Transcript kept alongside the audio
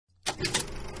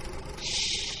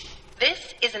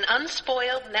is an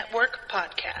Unspoiled Network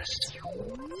podcast.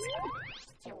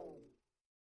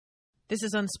 This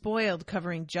is Unspoiled,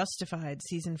 covering Justified,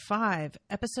 Season 5,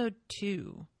 Episode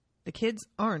 2. The Kids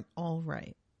Aren't All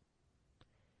Right.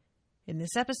 In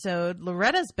this episode,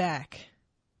 Loretta's back.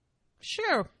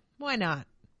 Sure, why not?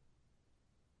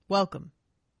 Welcome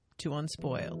to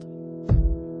Unspoiled.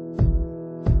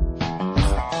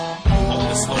 On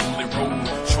this lonely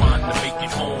road, trying to make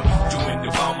it home, doing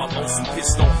it by my lonesome,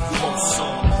 pissed off, who wants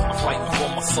some? I'm fighting for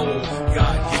my soul,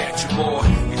 God, get at you, boy.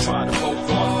 You try to go hard,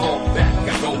 fall back,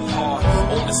 I go hard.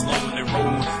 On this lonely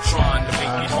road, trying to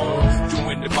make it home,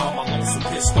 doing it by my lonesome,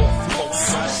 pissed off, who wants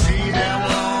some? See them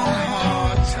long,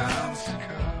 hard times to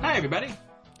come. Hi, everybody.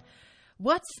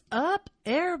 What's up,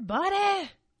 everybody?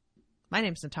 My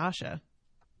name's Natasha.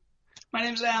 My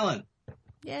name's Alan.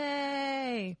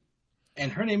 Yay!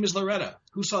 And her name is Loretta.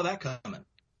 Who saw that coming?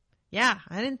 Yeah,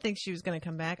 I didn't think she was going to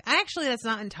come back. Actually, that's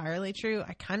not entirely true.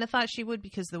 I kind of thought she would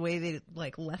because the way they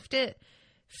left it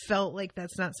felt like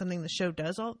that's not something the show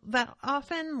does all that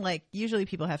often. Like, usually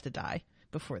people have to die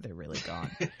before they're really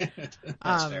gone.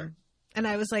 That's fair. And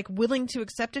I was willing to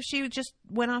accept if she just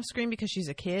went off screen because she's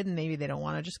a kid and maybe they don't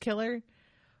want to just kill her.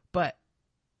 But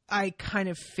I kind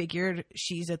of figured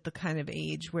she's at the kind of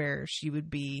age where she would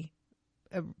be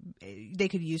they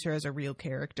could use her as a real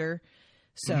character,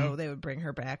 so they would bring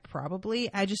her back probably.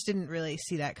 I just didn't really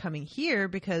see that coming here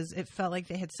because it felt like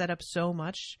they had set up so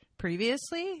much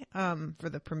previously for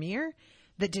the premiere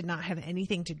that did not have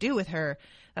anything to do with her,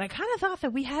 that I kind of thought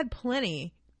that we had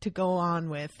plenty to go on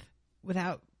with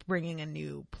without bringing a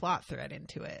new plot thread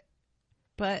into it.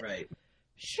 But Right.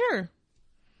 Sure,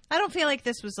 I don't feel like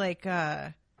this was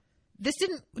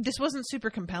this wasn't super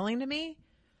compelling to me.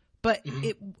 But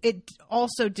it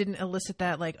also didn't elicit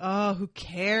that, oh, who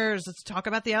cares? Let's talk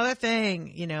about the other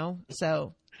thing,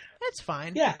 So it's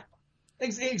fine. Yeah,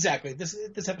 exactly.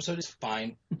 This episode is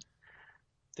fine.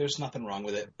 There's nothing wrong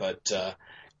with it, but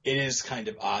it is kind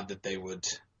of odd that they would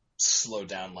slow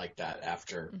down like that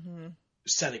after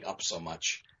setting up so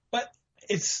much. But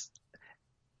it's,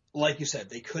 like you said,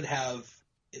 they could have...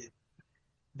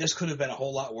 This could have been a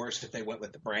whole lot worse if they went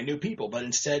with the brand new people, but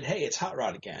instead, hey, it's Hot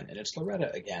Rod again, and it's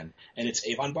Loretta again, and it's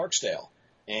Avon Barksdale.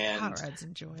 And Hot Rod's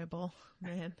enjoyable,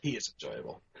 man. He is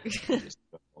enjoyable.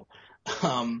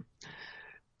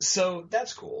 So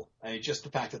that's cool. I mean, just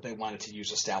the fact that they wanted to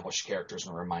use established characters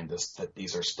and remind us that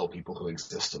these are still people who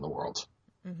exist in the world.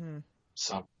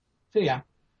 So yeah,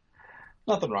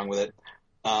 nothing wrong with it.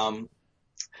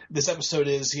 This episode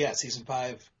is, Season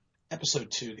 5.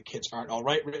 Episode 2, The Kids Aren't All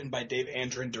Right, written by Dave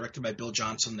Andrew and directed by Bill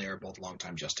Johnson. They are both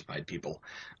longtime Justified people.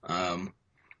 Avon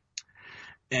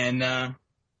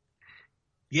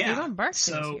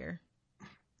Barksdale's here.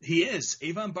 He is.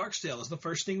 Avon Barksdale is the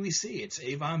first thing we see. It's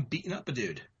Avon beating up a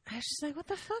dude. I was just like, what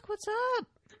the fuck? What's up?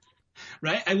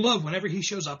 Right? I love whenever he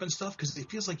shows up and stuff because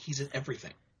it feels like he's in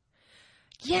everything.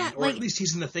 Yeah. Or at least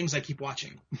he's in the things I keep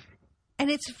watching. And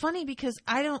it's funny because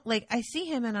I don't, I see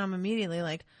him and I'm immediately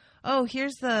like, oh,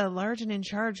 here's the large and in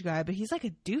charge guy, but he's like a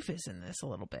doofus in this a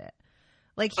little bit.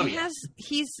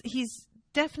 He's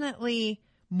definitely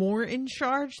more in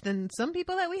charge than some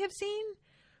people that we have seen,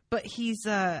 but he's,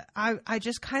 I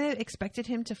just kind of expected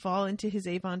him to fall into his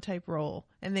Avon type role,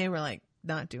 and they were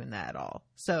not doing that at all.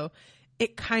 So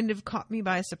it kind of caught me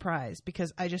by surprise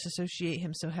because I just associate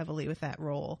him so heavily with that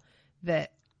role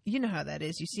that, you know how that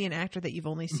is. You see an actor that you've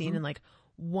only seen in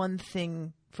one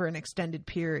thing for an extended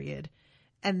period,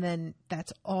 and then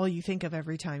that's all you think of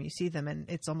every time you see them. And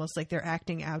it's almost like they're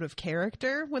acting out of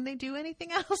character when they do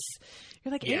anything else.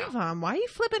 You're like, Avon, why are you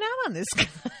flipping out on this guy?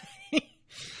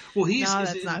 Well,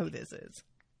 that's not who this is.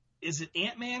 Is it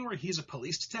Ant-Man where he's a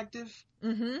police detective?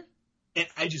 Mm-hmm. And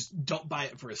I just don't buy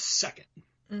it for a second.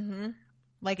 Mm-hmm.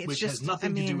 It's which just has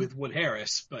nothing to do with Wood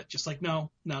Harris, but just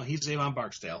no, he's Avon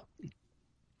Barksdale.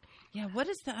 Yeah, what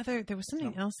is the other? There was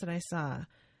something else that I saw.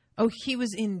 Oh, he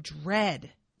was in Dredd.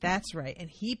 That's right. And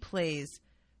he plays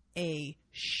a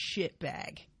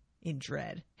shitbag in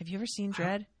Dredd. Have you ever seen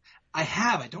Dredd? I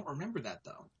have. I don't remember that,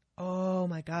 though. Oh,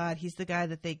 my God. He's the guy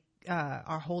that they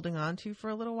are holding on to for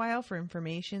a little while for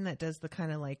information that does the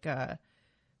kind of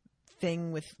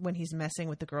thing with when he's messing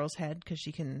with the girl's head because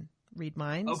she can read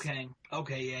minds. Okay.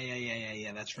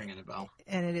 Yeah. That's ringing a bell.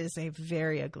 And it is a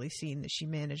very ugly scene that she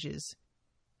manages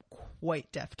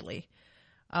quite deftly.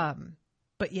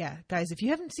 But yeah, guys, if you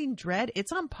haven't seen Dredd,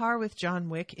 it's on par with John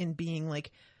Wick in being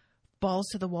balls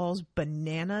to the walls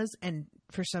bananas and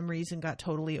for some reason got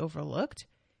totally overlooked.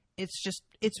 It's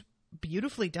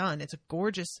beautifully done. It's a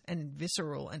gorgeous and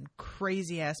visceral and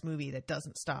crazy ass movie that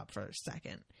doesn't stop for a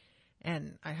second.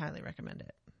 And I highly recommend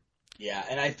it. Yeah,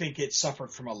 and I think it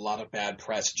suffered from a lot of bad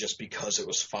press just because it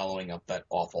was following up that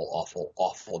awful, awful,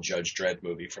 awful Judge Dredd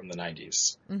movie from the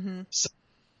 90s. Mm-hmm. So,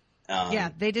 yeah,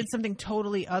 they did something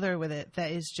totally other with it that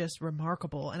is just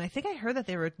remarkable. And I think I heard that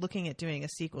they were looking at doing a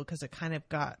sequel because it kind of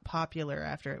got popular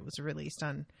after it was released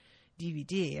on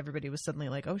DVD. Everybody was suddenly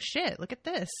like, oh shit, look at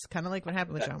this. Kind of like what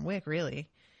happened with John Wick, really.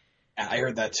 I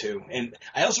heard that too. And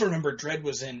I also remember Dredd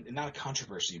was in, not a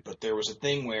controversy, but there was a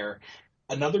thing where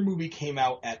another movie came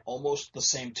out at almost the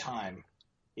same time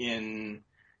in,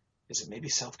 is it maybe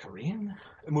South Korean?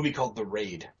 A movie called The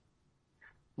Raid,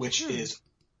 which is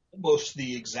almost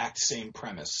the exact same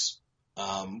premise.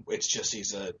 It's just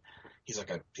he's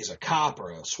a cop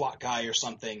or a SWAT guy or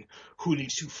something who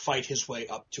needs to fight his way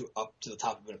up to the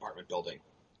top of an apartment building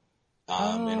in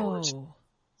order to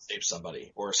save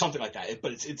somebody or something like that.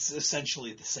 But it's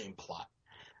essentially the same plot.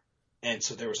 And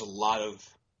so there was a lot of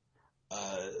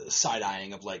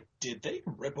side-eyeing of like, did they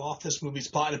rip off this movie's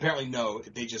plot? And apparently no,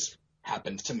 they just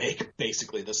happened to make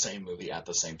basically the same movie at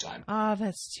the same time. Oh,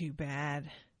 that's too bad.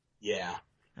 Yeah.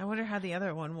 I wonder how the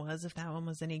other one was, if that one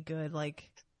was any good. Like,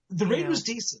 The Raid was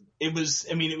decent. It was,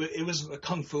 I mean, it was a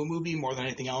kung fu movie more than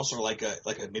anything else, or like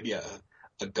maybe a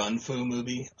gun fu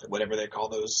movie, whatever they call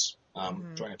those.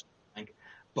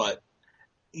 But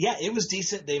yeah, it was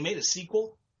decent. They made a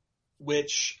sequel,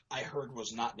 which I heard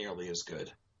was not nearly as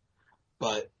good,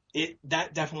 but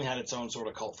that definitely had its own sort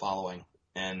of cult following.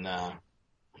 And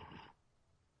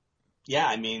yeah,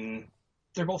 I mean,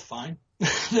 they're both fine.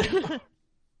 Anyway.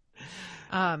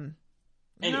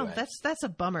 No, that's a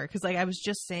bummer, because like I was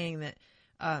just saying that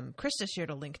Krista shared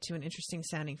a link to an interesting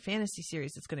sounding fantasy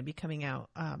series that's going to be coming out,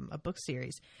 a book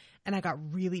series, and I got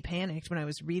really panicked when I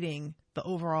was reading the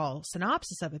overall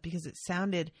synopsis of it because it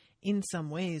sounded in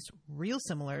some ways real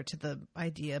similar to the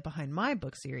idea behind my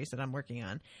book series that I'm working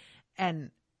on, and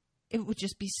it would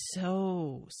just be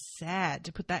so sad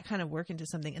to put that kind of work into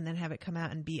something and then have it come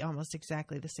out and be almost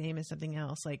exactly the same as something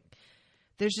else. Like,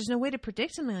 there's just no way to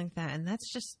predict something like that, and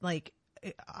that's just like,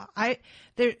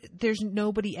 there's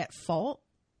nobody at fault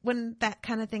when that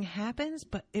kind of thing happens,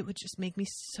 but it would just make me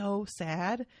so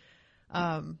sad.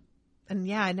 And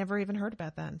yeah, I never even heard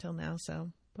about that until now,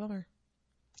 so bummer.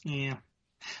 Yeah.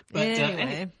 But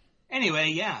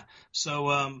anyway, yeah.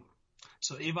 So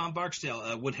Avon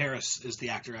Barksdale, Wood Harris is the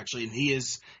actor actually, and he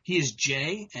is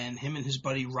Jay, and him and his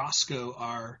buddy Roscoe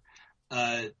are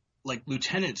like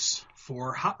lieutenants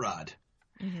for Hot Rod.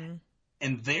 Mm-hmm.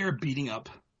 And they're beating up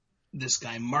this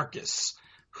guy Marcus,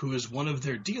 who is one of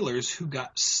their dealers who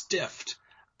got stiffed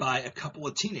by a couple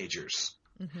of teenagers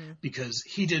because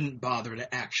he didn't bother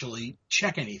to actually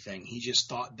check anything. He just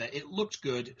thought that it looked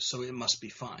good, so it must be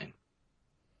fine.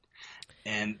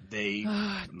 And they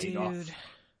made off.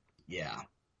 Yeah.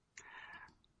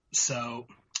 So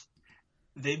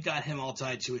they've got him all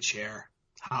tied to a chair.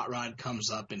 Hot Rod comes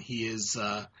up, and he is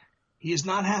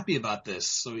not happy about this.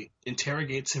 So he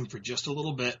interrogates him for just a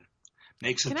little bit.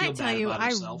 Makes him feel bad about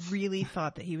himself. I really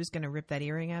thought that he was going to rip that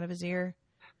earring out of his ear.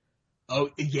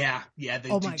 Oh, yeah. Yeah, they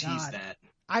do tease that.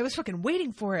 I was fucking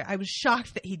waiting for it. I was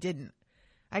shocked that he didn't.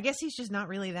 I guess he's just not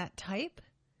really that type.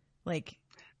 Like,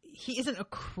 he isn't a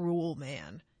cruel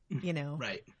man, you know?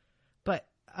 Right. But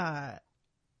I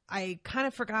kind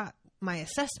of forgot my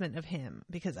assessment of him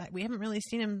because we haven't really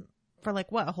seen him for,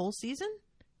 like, what, a whole season?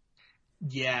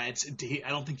 Yeah, I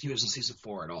don't think he was in season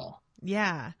 4 at all.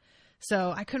 Yeah.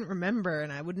 So I couldn't remember,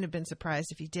 and I wouldn't have been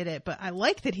surprised if he did it. But I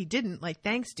like that he didn't. Like,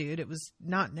 thanks, dude. It was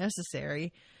not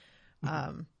necessary.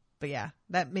 But yeah,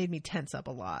 that made me tense up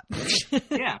a lot.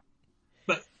 Yeah.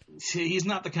 But see, he's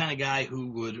not the kind of guy who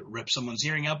would rip someone's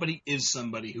earring out, but he is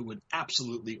somebody who would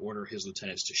absolutely order his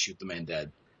lieutenants to shoot the man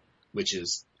dead, which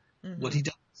is what he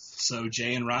does. So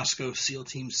Jay and Roscoe SEAL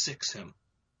Team 6 him.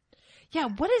 Yeah,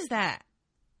 what is that?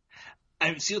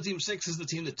 SEAL Team 6 is the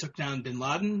team that took down Bin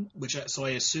Laden, so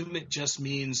I assume it just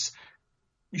means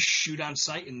you shoot on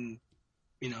sight and,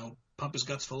 pump his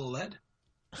guts full of lead.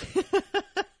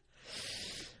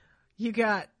 You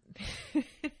got...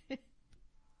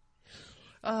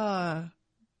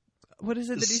 what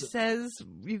is it that he says?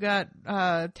 You got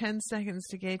 10 seconds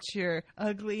to get your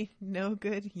ugly, no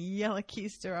good yellow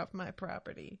keister off my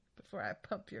property before I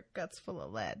pump your guts full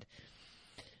of lead.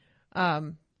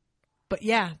 But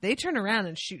yeah, they turn around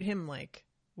and shoot him like,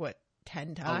 what,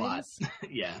 10 times? A lot.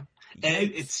 Yeah.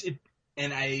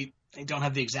 And I don't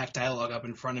have the exact dialogue up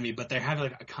in front of me, but they're having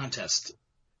like a contest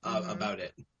about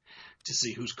it to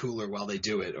see who's cooler while they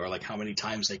do it, or like how many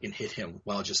times they can hit him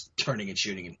while just turning and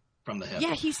shooting from the hip.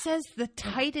 Yeah, he says the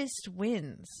tightest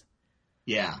wins.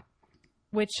 Yeah.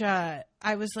 Which I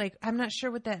was like, I'm not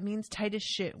sure what that means. Tightest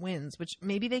shit wins. Which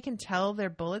maybe they can tell their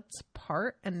bullets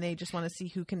apart, and they just want to see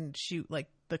who can shoot like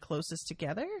the closest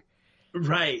together.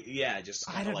 Right? Yeah. Just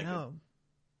I don't know.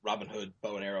 Robin Hood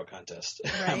bow and arrow contest.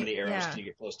 Right? How many arrows can you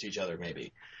get close to each other?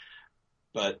 Maybe.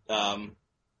 But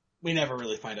we never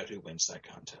really find out who wins that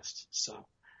contest. So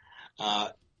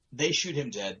they shoot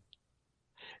him dead,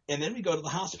 and then we go to the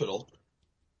hospital,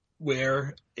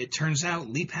 where it turns out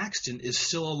Lee Paxton is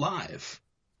still alive.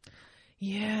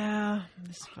 Yeah,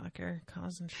 this fucker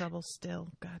causing trouble still.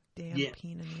 Goddamn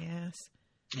pain in the ass.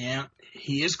 Yeah,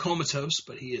 he is comatose,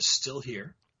 but he is still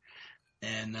here.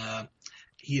 And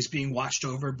he is being watched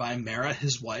over by Mara,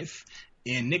 his wife,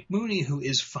 and Nick Mooney, who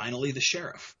is finally the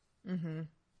sheriff. Mm-hmm.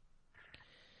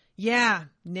 Yeah,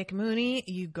 Nick Mooney,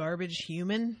 you garbage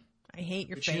human. I hate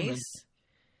your face. Human.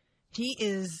 He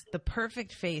is the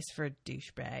perfect face for a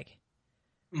douchebag.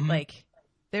 Mm-hmm. Like,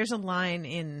 there's a line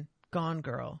in Gone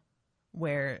Girl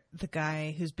where the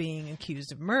guy who's being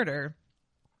accused of murder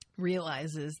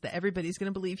realizes that everybody's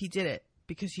going to believe he did it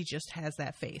because he just has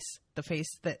that face. The face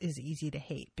that is easy to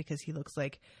hate because he looks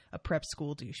like a prep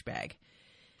school douchebag.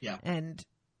 Yeah. And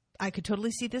I could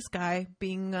totally see this guy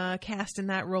being cast in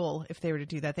that role if they were to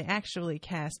do that. They actually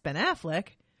cast Ben Affleck,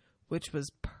 which was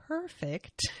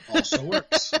perfect. Also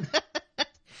works.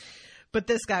 But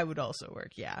this guy would also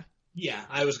work, yeah. Yeah,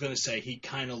 I was going to say he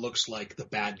kind of looks like the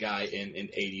bad guy in an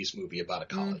 80s movie about a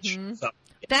college. Mm-hmm. So,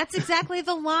 yeah. That's exactly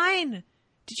the line.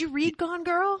 Did you read Gone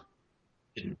Girl?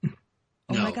 Didn't.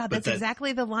 Oh my God, that's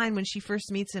exactly the line when she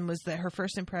first meets him. Was that her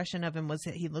first impression of him was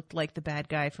that he looked like the bad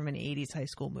guy from an 80s high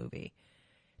school movie.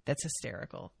 That's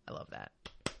hysterical. I love that.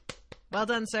 Well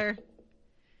done, sir.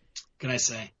 Can I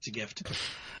say it's a gift?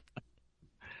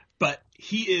 But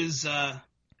he is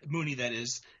Mooney. That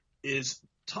is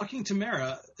talking to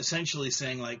Mara, essentially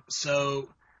saying like, "So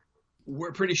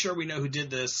we're pretty sure we know who did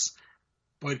this.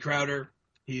 Boyd Crowder.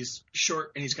 He's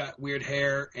short and he's got weird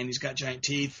hair and he's got giant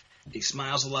teeth. He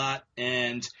smiles a lot.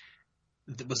 And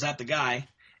was that the guy?"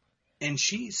 And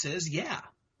she says, "Yeah."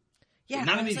 Yeah,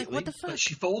 not I was immediately, like, what the fuck? But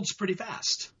she folds pretty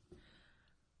fast.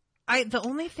 The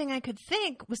only thing I could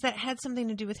think was that had something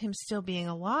to do with him still being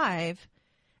alive.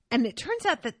 And it turns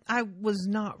out that I was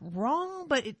not wrong,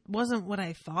 but it wasn't what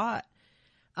I thought.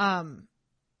 And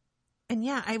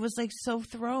yeah, I was like so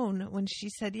thrown when she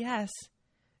said yes.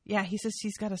 Yeah, he says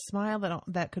she's got a smile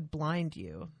that could blind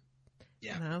you.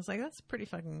 Yeah. And I was like, that's a pretty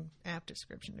fucking apt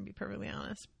description, to be perfectly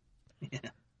honest. Yeah.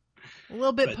 A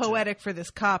little bit poetic for this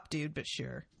cop dude, but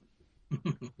sure.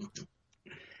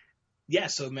 Yeah,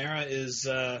 so Mara is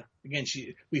again.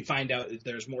 We find out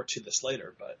there's more to this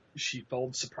later, but she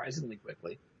folds surprisingly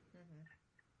quickly.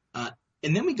 Mm-hmm.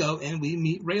 And then we go and we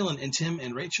meet Raylan and Tim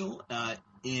and Rachel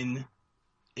in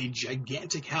a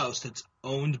gigantic house that's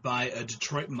owned by a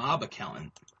Detroit mob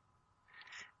accountant,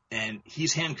 and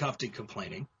he's handcuffed and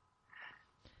complaining.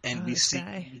 And we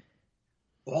see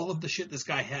all of the shit this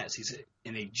guy has. He's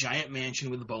in a giant mansion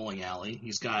with a bowling alley.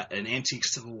 He's got an antique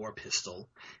Civil War pistol.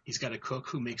 He's got a cook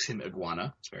who makes him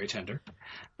iguana. It's very tender.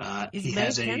 He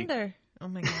has tender. Oh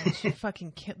my God, she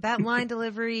fucking that line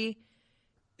delivery.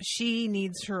 She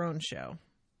needs her own show.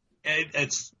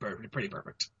 It's pretty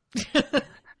perfect.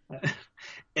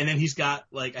 And then he's got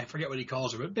like I forget what he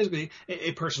calls her, but basically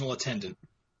a personal attendant.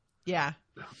 Yeah,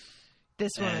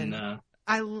 this one.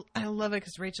 I love it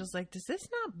because Rachel's like, does this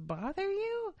not bother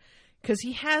you? Because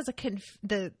he has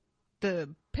the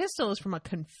pistol is from a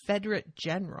Confederate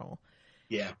general.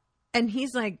 Yeah. And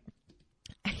he's like,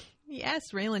 yes,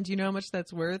 Raylan, do you know how much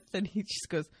that's worth? And he just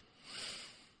goes,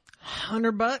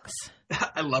 $100.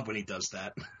 I love when he does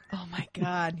that. Oh my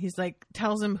God. He's like,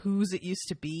 tells him whose it used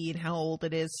to be and how old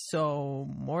it is. So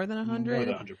more than 100? More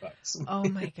than $100. Oh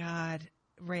my God.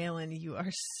 Raylan, you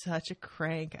are such a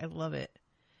crank. I love it.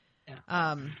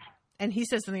 Yeah. And he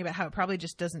says something about how it probably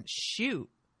just doesn't shoot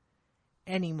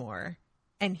anymore.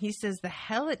 And he says, the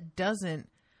hell it doesn't.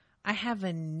 I have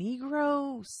a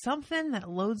Negro something that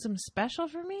loads them special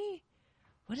for me.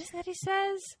 What is that he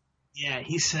says? Yeah,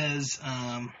 he says,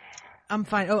 I'm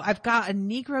fine. Oh, I've got a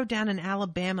Negro down in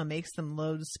Alabama makes them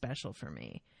load special for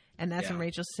me. And that's when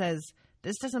Rachel says,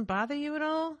 this doesn't bother you at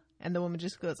all? And the woman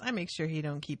just goes, I make sure he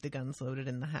don't keep the guns loaded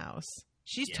in the house.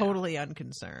 She's totally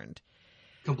unconcerned.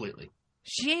 Completely.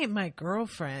 She ain't my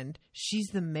girlfriend. She's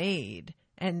the maid.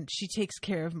 And she takes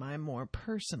care of my more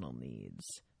personal needs.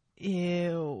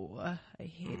 Ew. I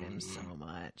hate him so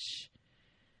much.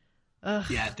 Ugh,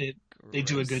 yeah, they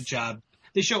do a good job.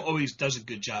 The show always does a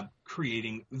good job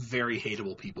creating very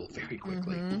hateable people very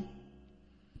quickly. Mm-hmm.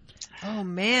 Oh,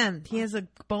 man. He has a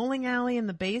bowling alley in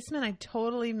the basement. I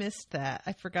totally missed that.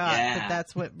 I forgot that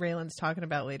that's what Raylan's talking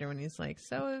about later when he's like,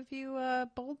 so have you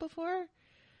bowled before?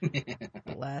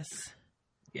 Bless.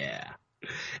 Yeah.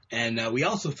 And we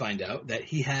also find out that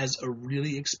he has a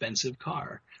really expensive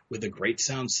car with a great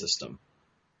sound system.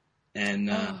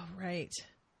 And right.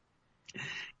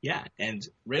 Yeah, and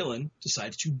Raylan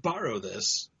decides to borrow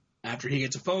this after he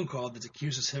gets a phone call that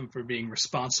accuses him for being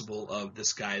responsible of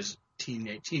this guy's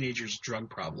teenager's drug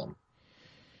problem.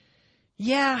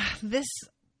 Yeah, this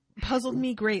puzzled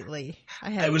me greatly.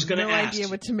 I had no idea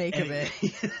what to make of it.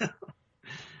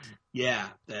 Yeah,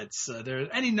 that's there are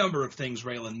any number of things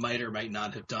Raylan might or might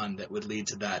not have done that would lead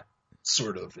to that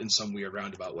sort of in some weird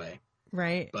roundabout way.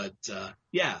 Right. But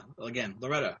yeah, again,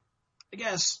 Loretta, I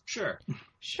guess, sure.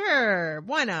 Sure,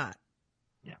 why not?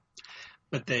 Yeah.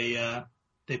 But they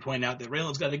point out that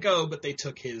Raylan's got to go, but they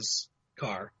took his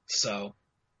car. So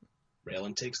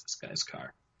Raylan takes this guy's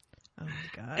car. Oh my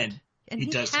god. And he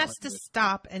has to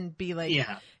stop and be like,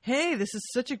 hey, this is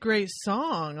such a great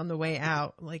song on the way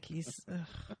out. Like he's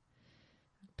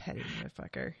petty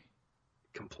motherfucker.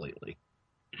 Completely.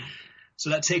 So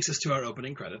that takes us to our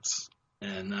opening credits.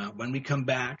 And when we come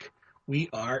back, we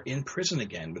are in prison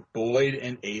again with Boyd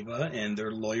and Ava and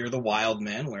their lawyer, the wild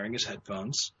man, wearing his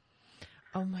headphones.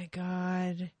 Oh my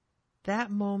god.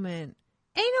 That moment.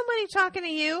 Ain't nobody talking to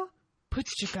you. Put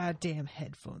your goddamn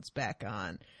headphones back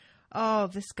on. Oh,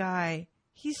 this guy.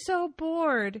 He's so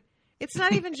bored. It's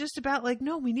not even just about like,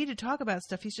 no, we need to talk about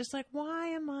stuff. He's just like, why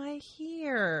am I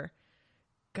here?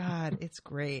 God, it's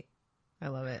great. I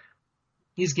love it.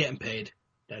 He's getting paid.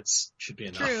 Should be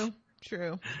enough.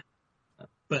 True.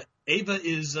 But Ava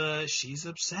is, she's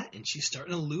upset and she's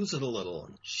starting to lose it a little.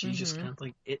 And she's just kind of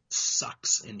like, it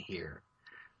sucks in here.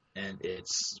 And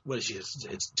it's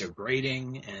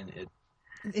degrading and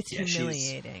it's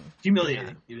humiliating.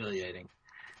 Humiliating.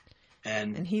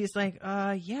 And he's like,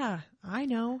 yeah, I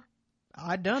know.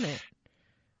 I done it.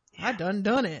 Yeah. I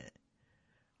done it.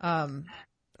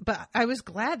 But I was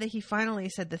glad that he finally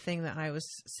said the thing that I was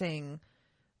saying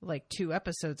like 2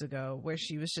 episodes ago, where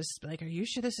she was just like, are you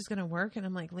sure this is going to work? And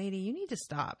I'm like, lady, you need to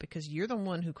stop because you're the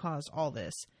one who caused all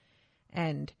this.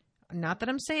 And not that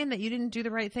I'm saying that you didn't do the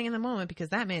right thing in the moment, because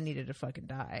that man needed to fucking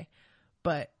die.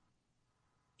 But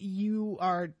you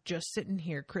are just sitting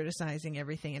here criticizing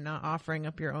everything and not offering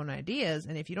up your own ideas.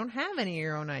 And if you don't have any of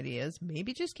your own ideas,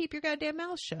 maybe just keep your goddamn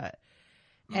mouth shut.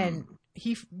 And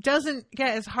he doesn't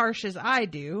get as harsh as I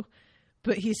do,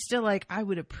 but he's still like, I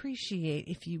would appreciate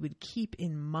if you would keep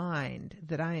in mind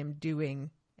that I am doing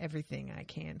everything I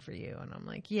can for you. And I'm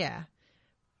like, yeah,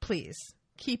 please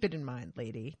keep it in mind,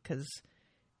 lady, because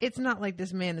it's not like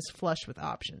this man is flush with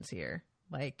options here.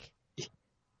 Like,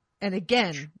 and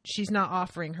again, she's not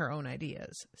offering her own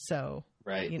ideas. So,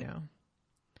 right. You know,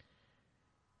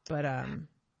 but,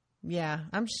 yeah,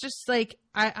 I'm just like,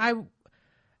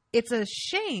 it's a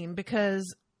shame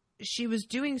because she was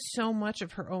doing so much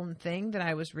of her own thing that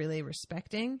I was really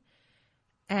respecting.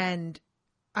 And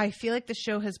I feel like the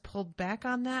show has pulled back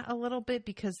on that a little bit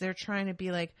because they're trying to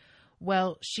be like,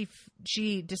 well,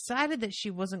 she decided that she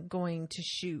wasn't going to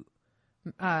shoot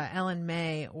Ellen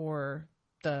May or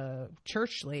the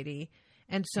church lady.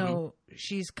 And so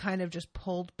she's kind of just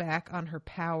pulled back on her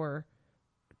power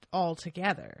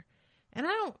altogether. And I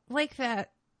don't like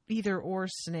that either or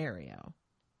scenario.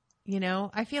 You know,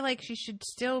 I feel like she should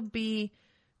still be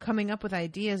coming up with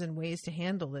ideas and ways to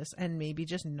handle this and maybe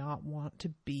just not want to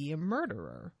be a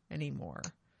murderer anymore.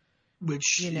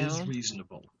 Which is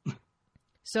reasonable.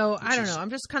 So, I don't know. I'm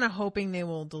just kind of hoping they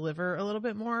will deliver a little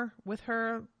bit more with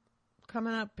her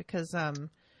coming up because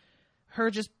her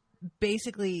just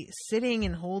basically sitting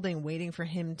and waiting for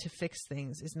him to fix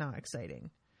things is not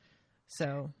exciting.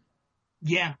 So.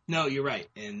 Yeah, no, you're right.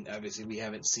 And obviously we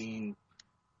haven't seen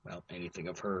anything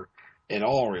of her at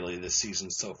all really this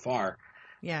season so far.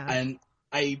 Yeah. And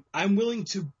I'm willing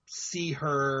to see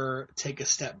her take a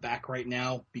step back right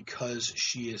now because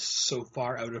she is so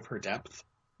far out of her depth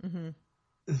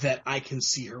that I can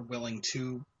see her willing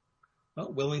to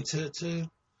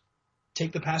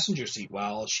take the passenger seat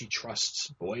while she trusts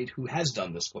Boyd, who has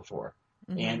done this before.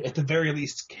 And at the very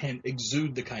least can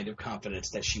exude the kind of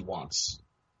confidence that she wants,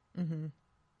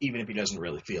 even if he doesn't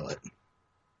really feel it.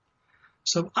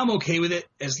 So I'm okay with it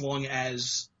as long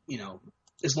as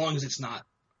it's not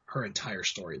her entire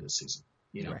story this season,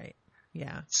 you know? Right.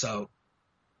 Yeah. So,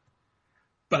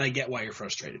 but I get why you're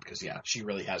frustrated because, she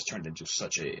really has turned into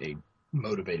such a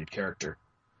motivated character.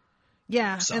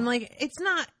 Yeah. So. And like, it's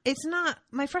not,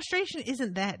 my frustration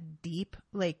isn't that deep,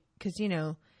 like, cause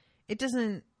it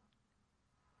doesn't,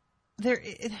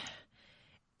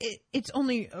 it's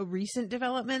only a recent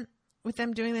development with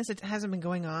them doing this. It hasn't been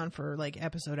going on for like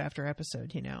episode after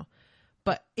episode, you know,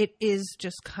 but it is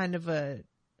just kind of a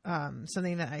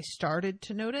something that I started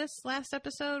to notice last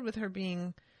episode with her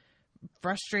being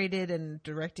frustrated and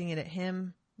directing it at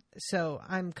him. So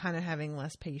I'm kind of having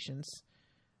less patience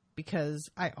because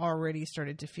I already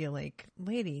started to feel like,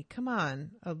 lady, come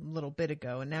on, a little bit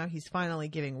ago. And now he's finally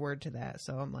giving word to that.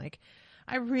 So I'm like,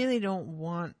 I really don't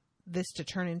want this to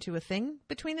turn into a thing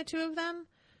between the two of them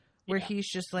where he's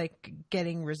just like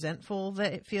getting resentful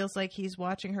that it feels like he's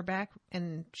watching her back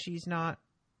and she's not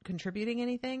contributing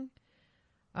anything.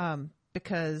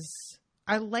 Because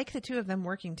I like the two of them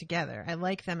working together. I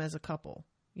like them as a couple,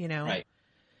 you know? Right.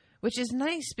 Which is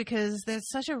nice because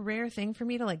that's such a rare thing for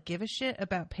me to like give a shit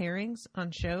about pairings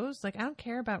on shows. Like I don't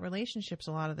care about relationships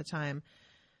a lot of the time.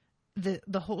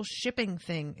 The whole shipping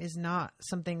thing is not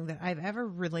something that I've ever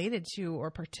related to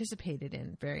or participated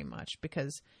in very much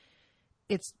because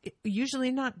it's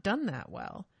usually not done that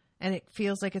well. And it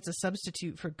feels like it's a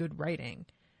substitute for good writing.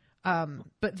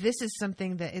 But this is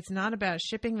something that it's not about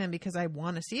shipping them because I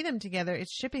want to see them together.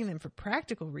 It's shipping them for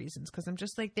practical reasons because I'm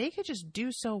just like, they could just do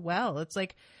so well. It's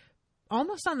like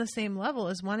almost on the same level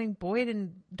as wanting Boyd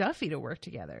and Duffy to work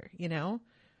together, you know?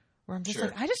 Where I'm just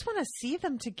like, I just want to see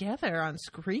them together on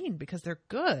screen because they're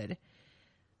good.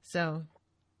 So,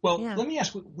 let me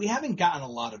ask, we haven't gotten a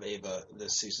lot of Ava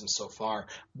this season so far.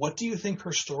 What do you think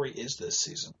her story is this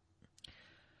season?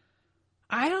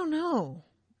 I don't know.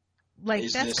 Like,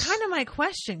 that's kind of my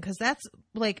question because that's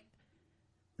like,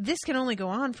 this can only go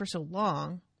on for so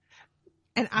long.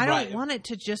 And I don't want it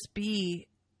to just be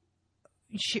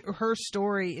her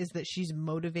story is that she's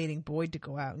motivating Boyd to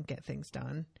go out and get things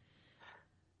done.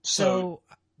 So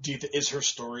is her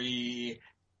story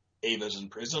Ava's in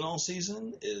prison all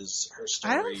season? Is her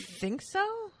story... I don't think so.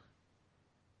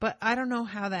 But I don't know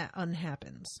how that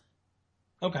unhappens.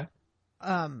 Okay.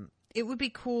 It would be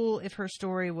cool if her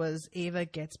story was Ava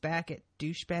gets back at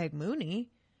douchebag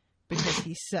Mooney because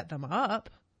he set them up.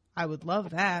 I would love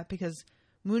that because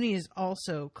Mooney is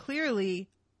also clearly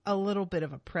a little bit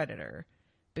of a predator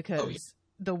because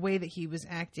the way that he was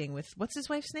acting with, what's his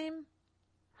wife's name?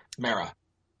 Mara.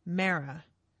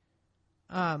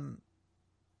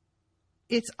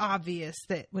 It's obvious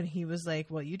that when he was like,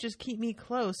 well, you just keep me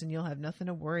close and you'll have nothing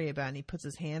to worry about. And he puts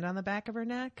his hand on the back of her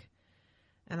neck.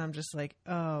 And I'm just like,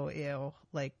 oh, ew.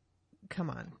 Like, come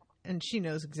on. And she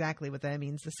knows exactly what that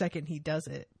means the second he does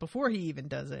it. Before he even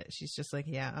does it, she's just like,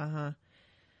 yeah.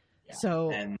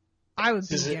 So I would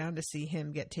be down to see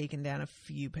him get taken down a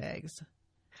few pegs.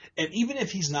 And even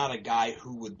if he's not a guy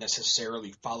who would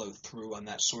necessarily follow through on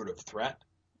that sort of threat,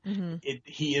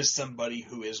 he is somebody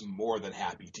who is more than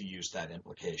happy to use that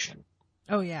implication.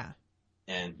 Oh, yeah.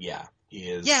 And, he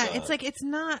is... Yeah, it's like, it's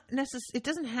not it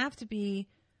doesn't have to be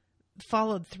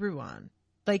followed through on.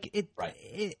 Like,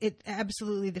 it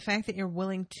absolutely, the fact that you're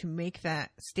willing to make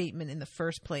that statement in the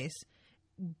first place,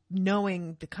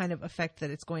 knowing the kind of effect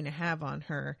that it's going to have on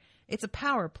her, it's a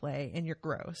power play, and you're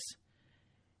gross.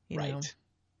 You know?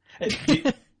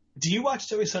 Do you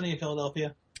watch Always Sunny in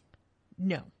Philadelphia?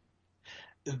 No.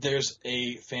 There's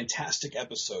a fantastic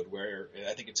episode where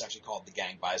I think it's actually called The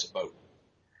Gang Buys a Boat.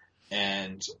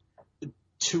 And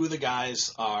two of the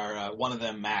guys are, one of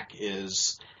them, Mac,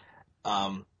 is,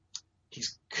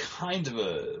 he's kind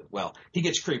of he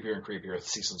gets creepier and creepier as the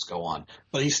seasons go on.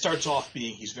 But he starts off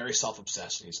he's very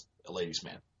self-obsessed and he's a ladies'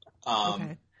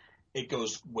 man. It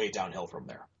goes way downhill from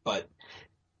there. But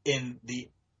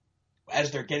as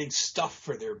they're getting stuff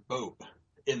for their boat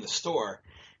in the store,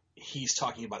 he's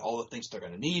talking about all the things they're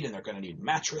going to need, and they're going to need a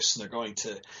mattress, and they're going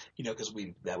to, because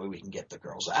that way we can get the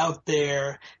girls out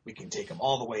there, we can take them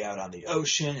all the way out on the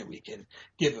ocean, and we can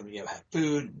give them, have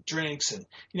food and drinks, and,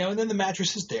 and then the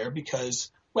mattress is there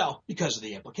because of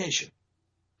the implication.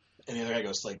 And the other guy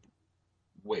goes like,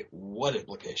 wait, what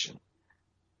implication?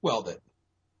 Well, that,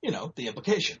 the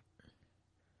implication.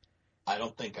 I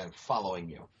don't think I'm following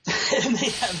you. And they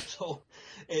have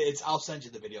I'll send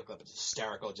you the video clip. It's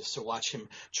hysterical just to watch him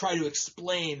try to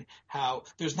explain how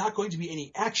there's not going to be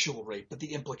any actual rape, but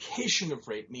the implication of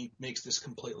rape makes this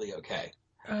completely okay.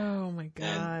 Oh my God.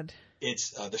 And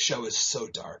it's, the show is so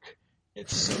dark.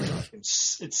 It's so dark.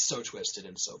 It's so twisted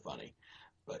and so funny,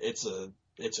 but it's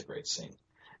a great scene.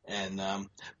 And,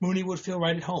 Mooney would feel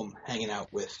right at home hanging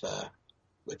out with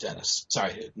Dennis.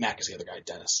 Sorry, Mac is the other guy,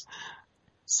 Dennis.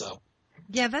 So.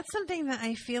 Yeah, that's something that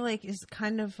I feel like is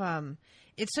kind of,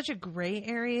 it's such a gray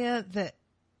area that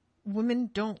women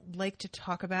don't like to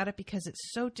talk about it because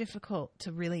it's so difficult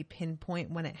to really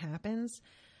pinpoint when it happens.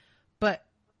 But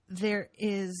there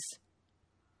is,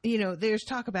 there's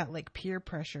talk about like peer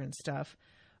pressure and stuff,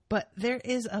 But there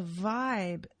is a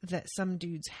vibe that some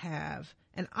dudes have.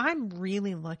 And I'm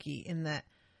really lucky in that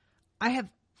I have,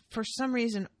 for some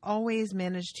reason, always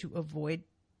managed to avoid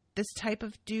this type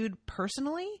of dude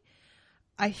personally.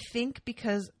 I think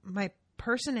because my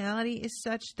personality is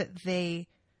such that they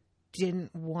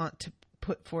didn't want to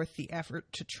put forth the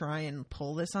effort to try and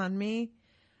pull this on me.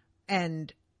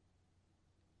 And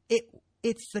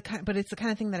it's the kind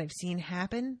of thing that I've seen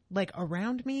happen like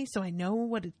around me. So I know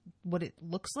what it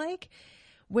looks like,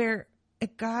 where a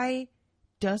guy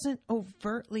doesn't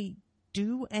overtly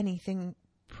do anything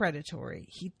predatory.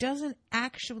 He doesn't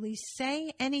actually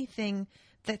say anything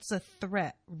that's a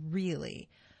threat, really.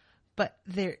 But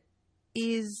there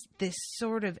is this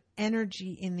sort of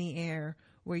energy in the air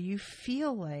where you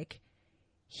feel like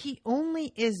he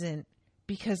only isn't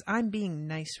because I'm being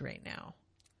nice right now.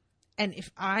 And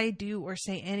if I do or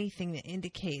say anything that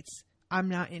indicates I'm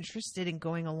not interested in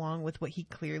going along with what he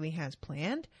clearly has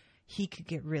planned, he could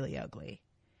get really ugly.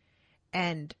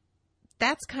 And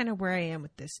that's kind of where I am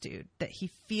with this dude, that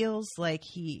he feels like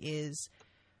he is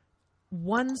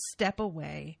one step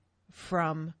away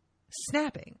from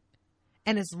snapping.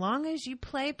 And as long as you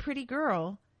play pretty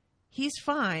girl, he's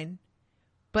fine.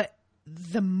 But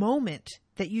the moment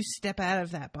that you step out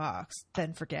of that box,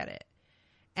 then forget it.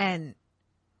 And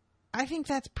I think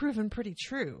that's proven pretty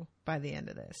true by the end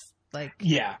of this. Like,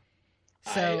 yeah,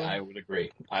 so I would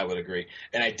agree.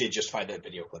 And I did just find that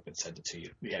video clip and send it to you.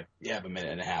 You have a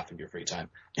minute and a half of your free time.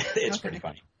 It's pretty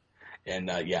funny. And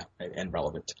and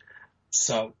relevant.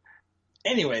 So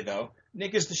anyway, though,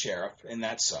 Nick is the sheriff, and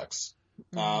that sucks.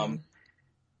 Mm-hmm.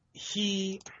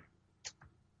 He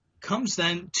comes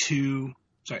then to,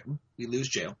 we lose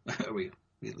jail. we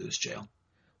lose jail.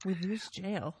 We lose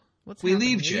jail. What's we happening?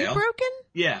 leave Are jail. you broken?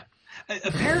 Yeah.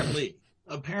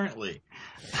 Apparently,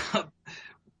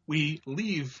 we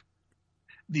leave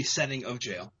the setting of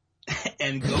jail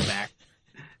and go back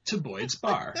to Boyd's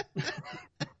bar. You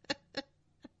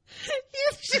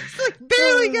just like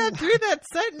barely got through that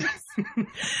sentence.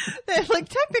 That, like,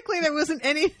 technically there wasn't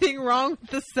anything wrong with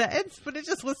the sentence, but it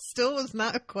just was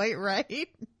not quite right.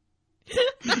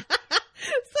 It's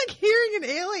like hearing an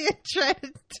alien try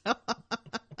to talk.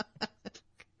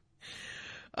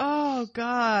 Oh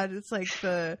God, it's like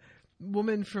the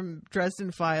woman from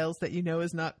Dresden Files that you know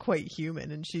is not quite human,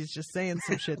 and she's just saying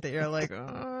some shit that you're like,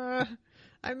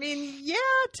 I mean, yeah,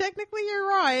 technically you're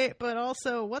right, but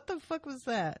also, what the fuck was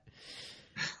that?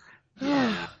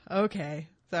 Yeah. Okay.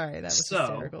 Sorry, that was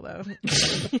hysterical, though.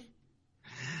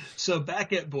 So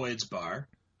back at Boyd's bar,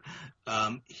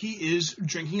 he is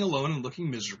drinking alone and looking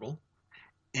miserable.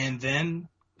 And then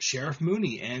Sheriff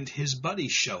Mooney and his buddy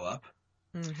show up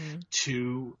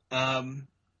to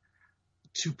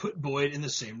put Boyd in the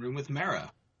same room with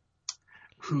Mara,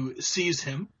 who sees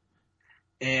him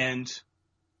and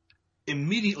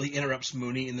immediately interrupts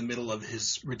Mooney in the middle of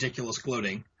his ridiculous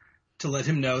gloating to let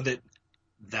him know that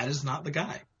is not the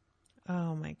guy.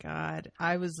 Oh my God.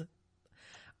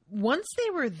 Once they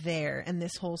were there and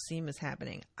this whole scene was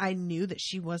happening, I knew that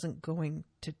she wasn't going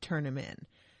to turn him in.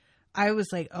 I was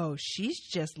like, oh, she's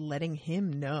just letting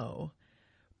him know.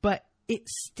 But it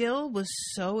still was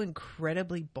so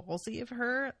incredibly ballsy of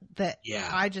her that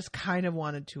I just kind of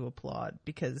wanted to applaud,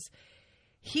 because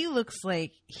he looks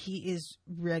like he is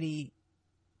ready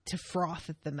to froth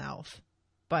at the mouth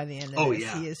by the end of this.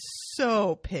 Yeah. He is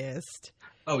so pissed.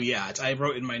 Oh, yeah. I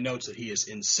wrote in my notes that he is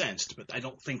incensed, but I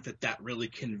don't think that really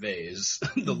conveys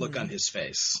the look on his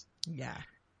face. Yeah.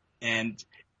 And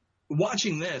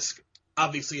watching this,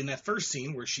 obviously in that first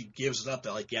scene where she gives it up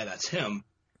that, like, yeah, that's him,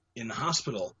 in the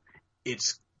hospital,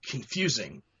 it's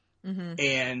confusing. Mm-hmm.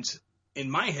 And in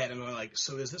my head, I'm like,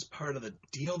 so is this part of the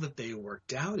deal that they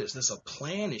worked out? Is this a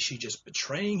plan? Is she just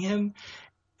betraying him?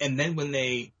 And then when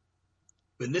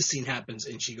this scene happens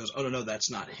and she goes, oh, no, that's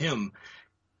not him,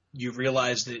 you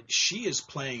realize that she is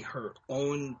playing her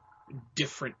own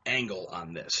different angle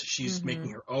on this. She's making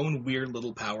her own weird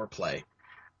little power play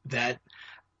that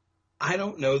I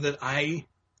don't know that I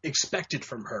expected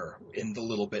from her in the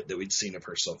little bit that we'd seen of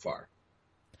her so far.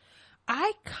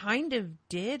 I kind of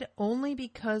did, only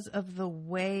because of the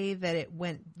way that it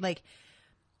went, like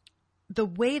the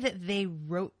way that they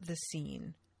wrote the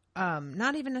scene.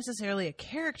 Not even necessarily a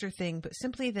character thing, but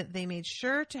simply that they made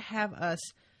sure to have us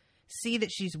see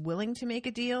that she's willing to make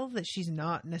a deal, that she's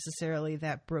not necessarily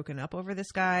that broken up over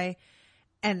this guy.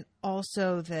 And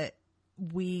also that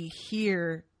we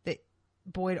hear that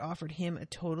Boyd offered him a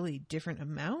totally different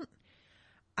amount.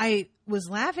 I was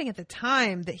laughing at the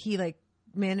time that he like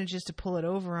manages to pull it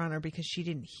over on her because she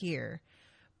didn't hear.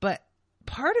 But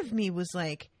part of me was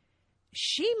like,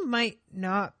 she might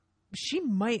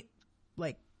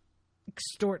like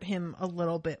extort him a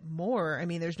little bit more. I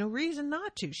mean, there's no reason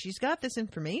not to. She's got this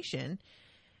information.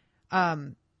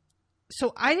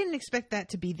 So I didn't expect that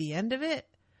to be the end of it,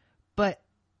 but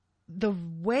the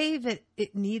way that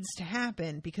it needs to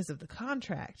happen because of the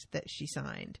contract that she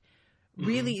signed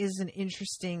really is an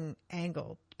interesting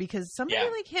angle, because somebody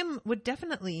like him would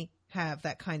definitely have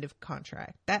that kind of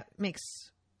contract. That makes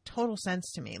total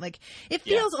sense to me. Like, it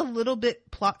feels a little bit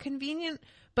plot convenient,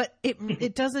 but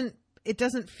it doesn't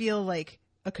feel like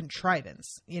a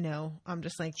contrivance, you know? I'm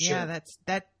just like,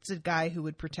 that's a guy who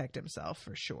would protect himself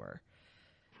for sure.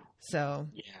 So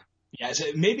yeah. So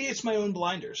maybe it's my own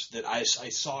blinders that I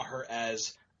saw her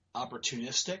as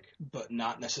opportunistic, but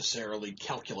not necessarily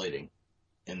calculating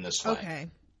in this way. Okay.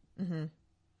 Mm-hmm.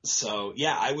 So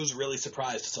yeah, I was really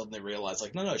surprised to suddenly realize,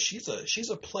 like, no, she's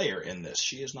a player in this.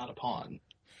 She is not a pawn.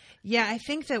 Yeah, I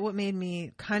think that what made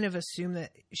me kind of assume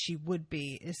that she would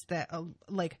be is that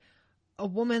a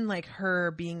woman like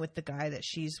her being with the guy that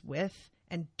she's with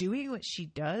and doing what she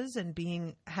does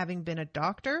and having been a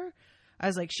doctor, I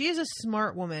was like, she is a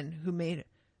smart woman who made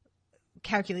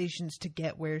calculations to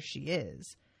get where she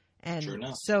is. And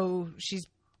so she's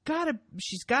got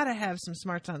to have some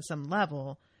smarts on some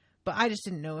level, but I just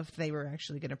didn't know if they were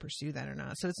actually going to pursue that or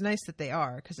not. So it's nice that they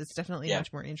are, because it's definitely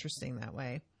much more interesting that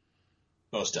way.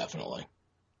 Most definitely.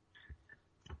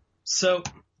 So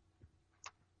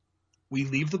we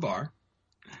leave the bar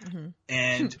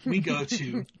and we go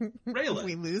to Raylan.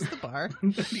 We lose the bar.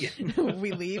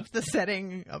 We leave the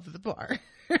setting of the bar.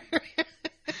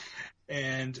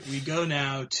 And we go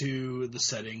now to the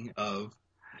setting of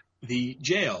the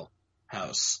jail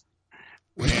house,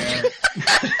 where was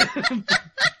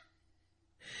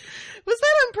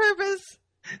that on purpose?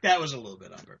 That was a little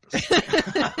bit on purpose.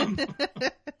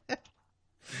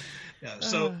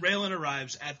 So Raylan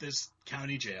arrives at this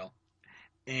county jail,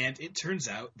 and it turns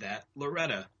out that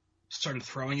Loretta started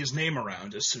throwing his name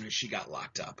around as soon as she got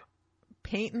locked up.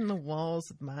 Painting the walls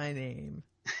with my name.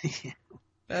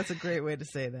 That's a great way to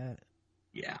say that.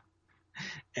 Yeah.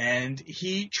 And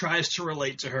he tries to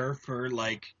relate to her for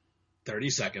like 30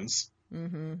 seconds.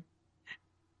 Mm-hmm.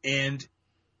 And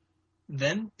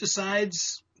then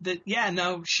decides that,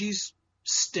 she's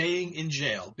staying in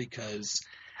jail, because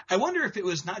I wonder if it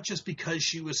was not just because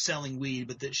she was selling weed,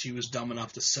 but that she was dumb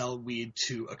enough to sell weed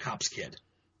to a cop's kid.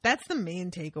 That's the main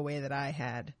takeaway that I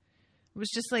had. It was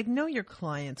just like, know your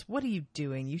clients. What are you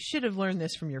doing? You should have learned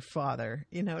this from your father.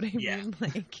 You know what I mean?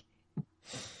 Like,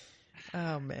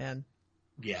 oh, man.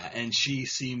 Yeah, and she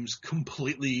seems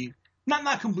completely,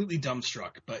 not completely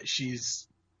dumbstruck, but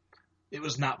it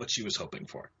was not what she was hoping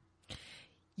for.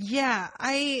 Yeah,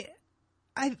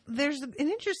 there's an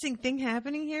interesting thing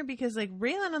happening here, because like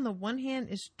Raylan on the one hand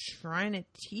is trying to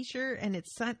teach her, and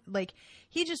it's not like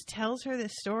he just tells her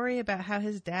this story about how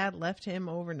his dad left him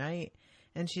overnight,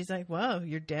 and she's like, "Whoa,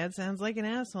 your dad sounds like an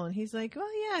asshole," and he's like, "Well,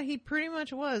 yeah, he pretty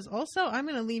much was. Also, I'm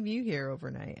going to leave you here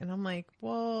overnight," and I'm like,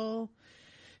 "Well,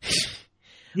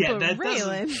 yeah, but that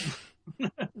Raylan."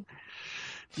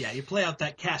 Yeah, you play out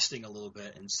that casting a little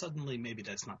bit, and suddenly maybe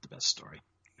that's not the best story.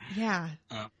 Yeah.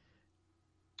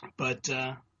 But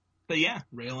yeah,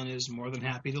 Raylan is more than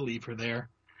happy to leave her there,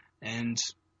 and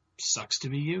sucks to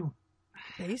be you.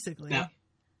 Basically. Now,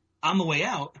 on the way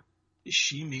out,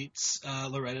 she meets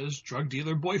Loretta's drug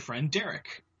dealer boyfriend,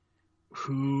 Derek,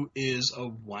 who is a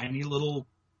whiny little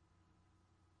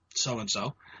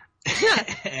so-and-so.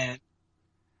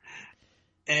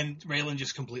 And Raylan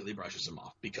just completely brushes him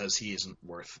off, because he isn't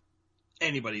worth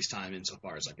anybody's time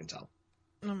insofar as I can tell.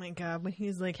 Oh my God, when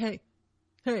he's like, hey,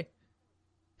 pig.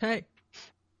 I'm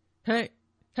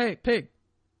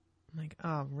like,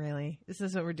 oh, really? This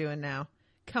is what we're doing now?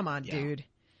 Come on, dude.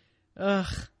 Ugh.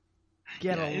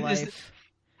 Get a life.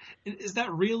 Is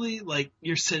that really, like,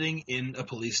 you're sitting in a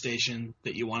police station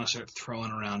that you want to start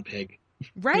throwing around pig?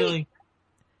 Right? Really?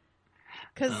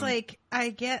 Because, like,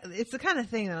 I get, it's the kind of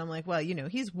thing that I'm like, well,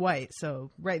 he's white, so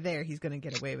right there he's going to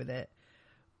get away with it.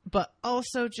 But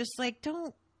also just, like,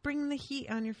 don't bring the heat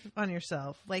on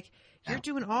yourself. Like, you're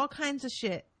doing all kinds of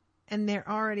shit, and they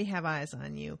already have eyes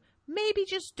on you. Maybe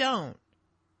just don't.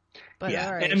 But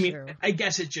all right, I mean, sure. I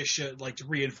guess it just should, like,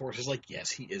 reinforces, like,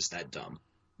 yes, he is that dumb.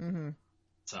 Mm-hmm.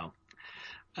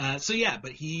 So yeah,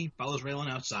 but he follows Raylan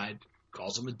outside,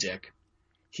 calls him a dick.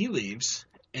 He leaves,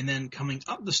 and then coming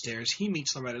up the stairs, he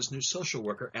meets Loretta's new social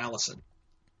worker, Allison.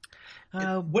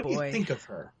 Oh, what boy. do you think of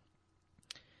her?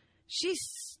 She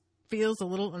feels a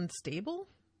little unstable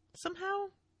somehow.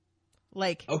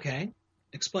 Like, okay,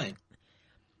 explain.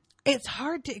 It's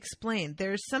hard to explain.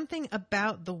 There's something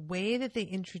about the way that they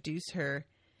introduce her.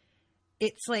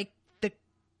 It's like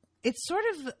it's sort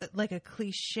of like a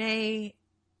cliche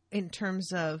in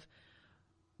terms of,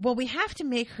 well, we have to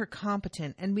make her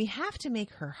competent and we have to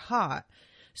make her hot.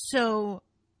 So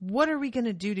what are we going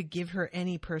to do to give her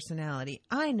any personality?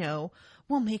 I know.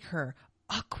 We'll make her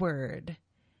awkward.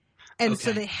 And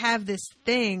so they have this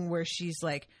thing where she's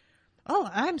like, oh,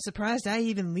 I'm surprised I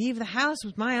even leave the house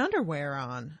with my underwear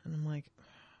on. And I'm like,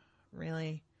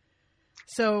 really?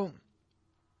 So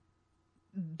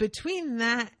between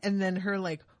that and then her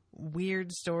like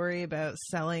weird story about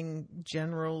selling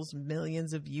generals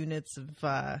millions of units of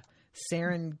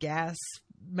sarin gas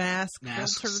masks,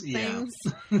 filter things,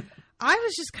 I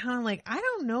was just kind of like, I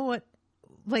don't know what,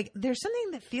 like, there's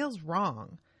something that feels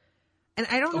wrong. And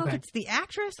I don't know if it's the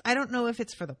actress. I don't know if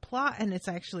it's for the plot and it's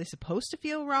actually supposed to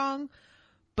feel wrong.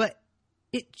 But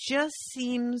it just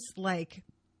seems like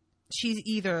she's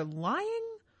either lying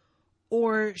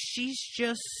or she's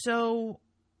just so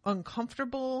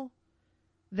uncomfortable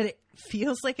that it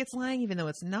feels like it's lying even though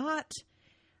it's not.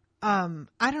 I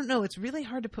don't know. It's really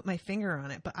hard to put my finger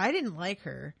on it. But I didn't like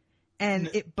her.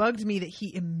 And it bugged me that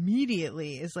he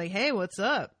immediately is like, hey, what's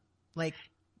up? Like,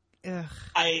 ugh.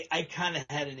 I kind of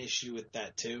had an issue with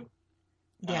that too.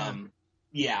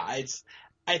 Yeah.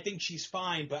 I think she's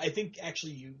fine, but I think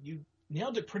actually you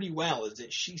nailed it pretty well. Is that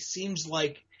it seems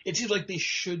like they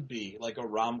should be like a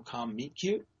rom-com meet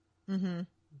cute,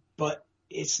 but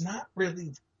it's not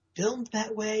really filmed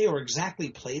that way or exactly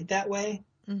played that way.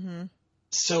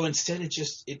 So instead,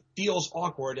 it feels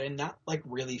awkward and not like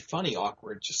really funny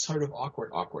awkward, just sort of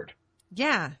awkward.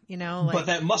 Yeah, like... But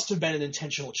that must have been an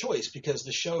intentional choice because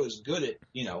the show is good at,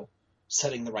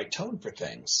 setting the right tone for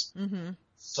things.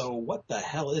 So what the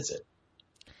hell is it?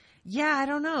 Yeah, I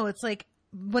don't know. It's like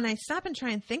when I stop and try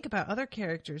and think about other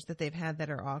characters that they've had that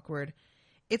are awkward,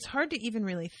 it's hard to even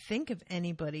really think of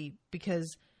anybody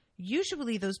because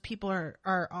usually those people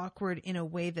are awkward in a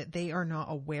way that they are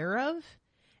not aware of.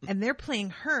 And they're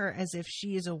playing her as if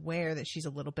she is aware that she's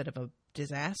a little bit of a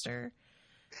disaster.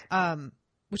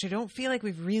 Which I don't feel like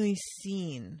we've really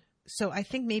seen. So I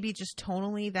think maybe just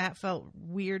tonally that felt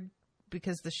weird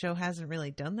because the show hasn't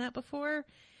really done that before.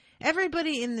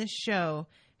 Everybody in this show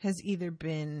has either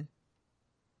been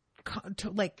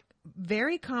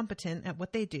very competent at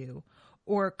what they do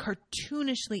or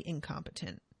cartoonishly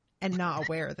incompetent and not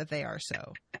aware that they are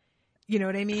so. You know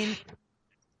what I mean?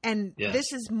 And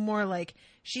this is more like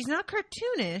she's not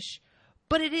cartoonish,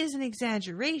 but it is an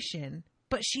exaggeration,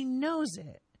 but she knows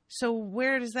it. So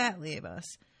where does that leave us?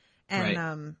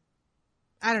 And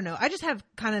I don't know. I just have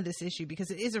kind of this issue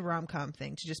because it is a rom-com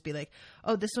thing to just be like,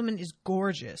 oh, this woman is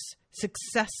gorgeous,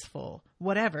 successful,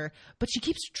 whatever, but she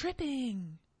keeps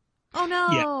tripping. Oh,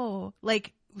 no.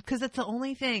 Like, because that's the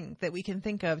only thing that we can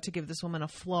think of to give this woman a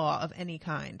flaw of any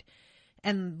kind.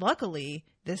 And luckily,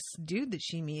 this dude that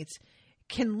she meets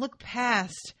can look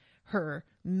past her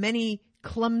many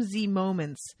clumsy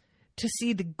moments to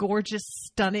see the gorgeous,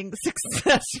 stunning,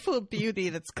 successful beauty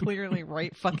that's clearly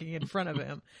right fucking in front of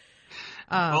him.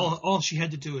 All she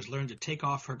had to do is learn to take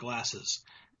off her glasses.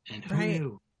 And who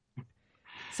knew?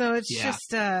 So it's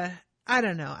just, I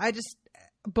don't know. I just,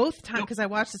 both times, because I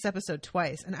watched this episode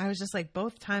twice, and I was just like,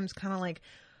 both times kind of like,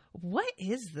 what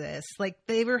is this? Like,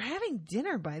 they were having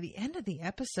dinner by the end of the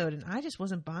episode, and I just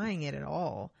wasn't buying it at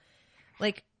all.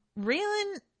 Like,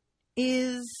 Raylan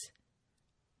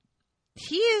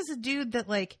he is a dude that,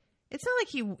 like, it's not like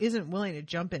he isn't willing to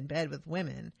jump in bed with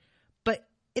women, but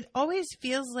it always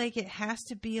feels like it has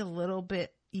to be a little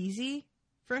bit easy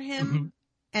for him.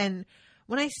 And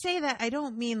when I say that, I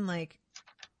don't mean like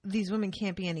these women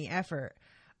can't be any effort.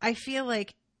 I feel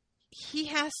like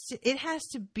it has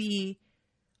to be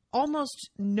almost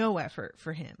no effort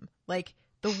for him. Like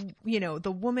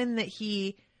the woman that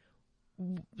he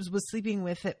was sleeping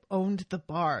with that owned the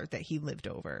bar that he lived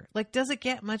over. Like, does it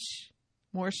get much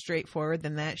more straightforward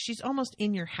than that? She's almost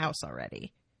in your house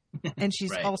already. And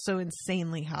she's also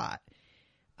insanely hot.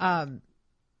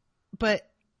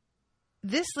 But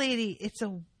this lady, it's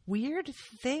a weird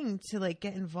thing to like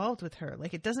get involved with her.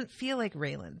 Like, it doesn't feel like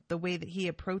Raylan, the way that he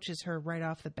approaches her right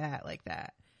off the bat like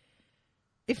that.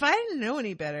 If I didn't know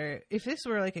any better, if this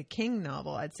were like a King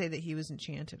novel, I'd say that he was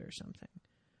enchanted or something.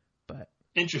 But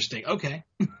interesting. Okay.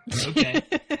 Okay.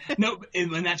 No,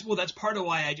 and that's part of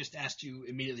why I just asked you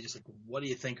immediately, just like, what do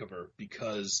you think of her?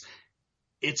 Because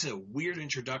it's a weird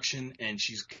introduction, and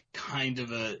she's kind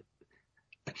of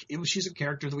she's a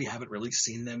character that we haven't really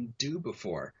seen them do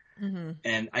before.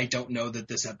 And I don't know that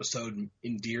this episode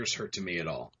endears her to me at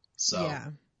all. So,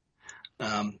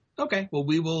 okay. Well,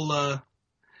 we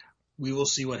will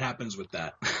see what happens with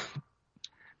that.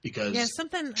 Because I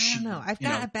don't know. I've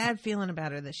got a bad feeling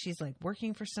about her that she's like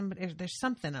working for somebody. There's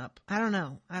something up. I don't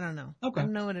know. Okay. I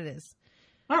don't know what it is.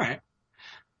 All right.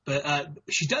 But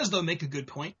she does, though, make a good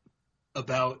point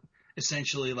about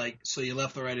essentially, like, so you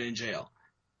left Loretta in jail.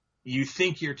 You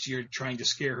think you're trying to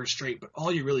scare her straight, but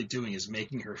all you're really doing is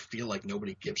making her feel like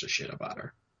nobody gives a shit about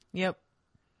her. Yep.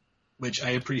 Which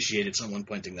I appreciated someone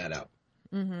pointing that out.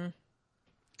 Mm-hmm.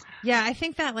 Yeah, I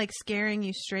think that, like, scaring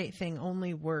you straight thing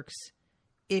only works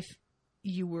if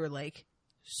you were, like,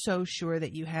 so sure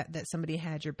that that somebody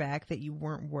had your back that you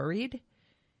weren't worried.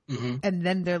 Mm-hmm. And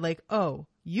then they're like, oh,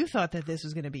 you thought that this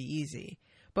was going to be easy.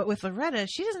 But with Loretta,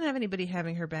 she doesn't have anybody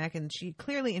having her back, and she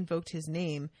clearly invoked his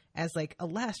name as, like, a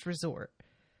last resort.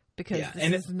 Because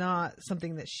this is not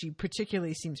something that she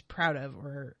particularly seems proud of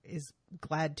or is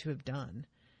glad to have done.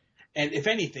 And if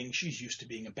anything, she's used to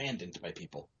being abandoned by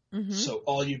people. Mm-hmm. So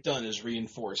all you've done is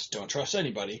reinforce don't trust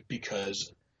anybody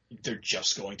because they're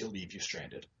just going to leave you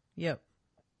stranded. Yep.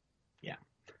 Yeah.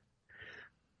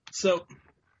 So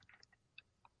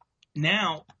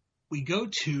now we go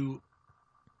to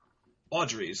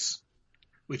Audrey's,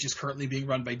 which is currently being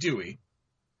run by Dewey.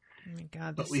 Oh my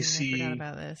God, but we see I forgot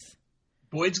about this.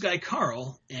 Boyd's guy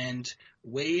Carl and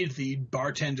Wade, the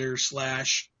bartender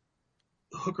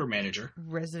 / hooker manager.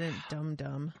 Resident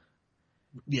dum-dum.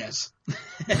 Yes.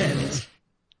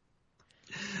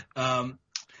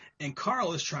 And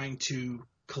Carl is trying to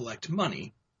collect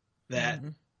money that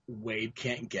Wade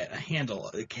can't get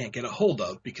a hold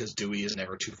of because Dewey is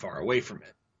never too far away from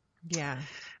it. Yeah.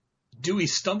 Dewey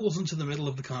stumbles into the middle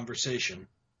of the conversation,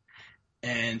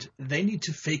 and they need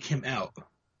to fake him out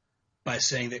by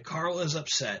saying that Carl is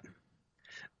upset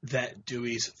that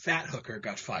Dewey's fat hooker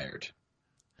got fired.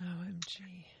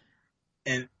 OMG.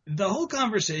 And the whole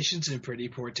conversation's in pretty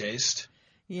poor taste.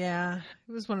 Yeah,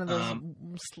 it was one of those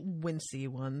wincy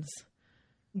ones.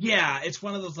 Yeah, it's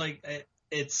one of those, like,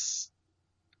 it's,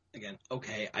 again,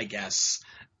 okay, I guess.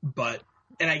 But,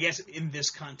 and I guess in this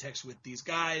context with these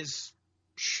guys,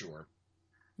 sure.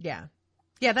 Yeah.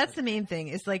 Yeah, that's the main thing.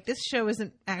 Is, like, this show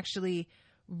isn't actually,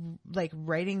 like,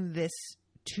 writing this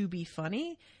to be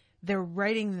funny. They're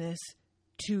writing this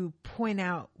to point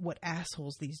out what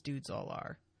assholes these dudes all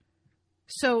are.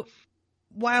 So,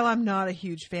 while I'm not a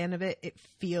huge fan of it, it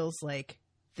feels like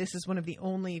this is one of the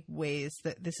only ways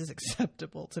that this is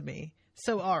acceptable to me.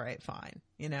 So, all right, fine,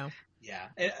 you know? Yeah,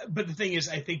 but the thing is,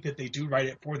 I think that they do write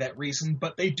it for that reason,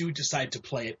 but they do decide to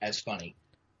play it as funny.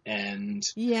 And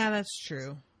yeah, that's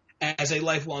true. As a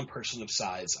lifelong person of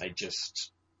size, I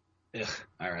just,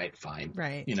 all right, fine.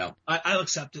 Right. You know, I'll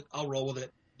accept it. I'll roll with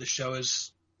it. The show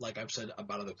is, like I've said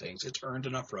about other things, it's earned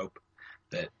enough rope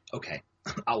that, okay,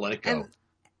 I'll let it go. And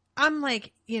I'm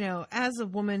like, you know, as a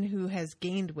woman who has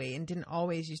gained weight and didn't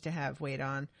always used to have weight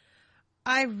on,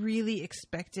 I really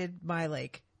expected my,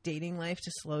 like, dating life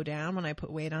to slow down when I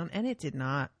put weight on, and it did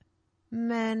not.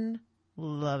 Men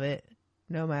love it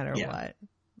no matter what.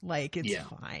 Like, it's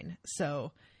fine.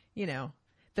 So, you know,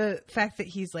 the fact that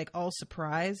he's, like, all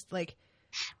surprised, like,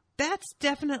 that's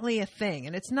definitely a thing.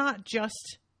 And it's not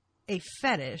just a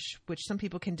fetish, which some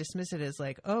people can dismiss it as,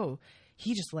 like, oh,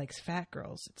 he just likes fat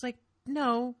girls. It's like,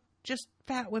 no, just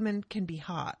fat women can be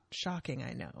hot. Shocking,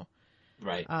 I know.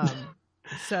 Right.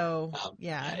 So,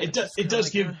 yeah. It does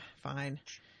like, give... fine.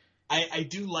 I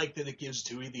do like that it gives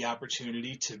Dewey the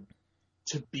opportunity to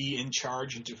be in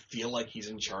charge and to feel like he's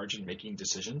in charge and making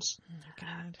decisions. Oh my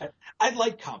God. I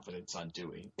like confidence on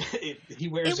Dewey. He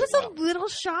wears it. It was well. a little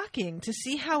shocking to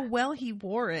see how well he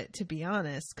wore it, to be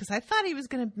honest, because I thought he was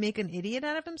going to make an idiot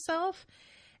out of himself.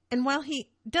 And while he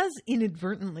does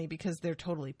inadvertently, because they're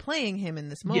totally playing him in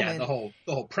this moment. Yeah, the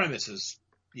whole premise is,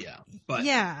 but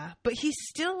he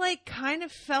still, like, kind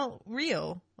of felt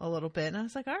real a little bit. And I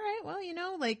was like, all right, well, you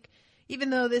know, like,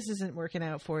 even though this isn't working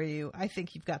out for you, I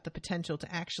think you've got the potential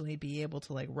to actually be able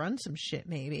to, like, run some shit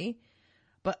maybe.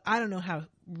 But I don't know how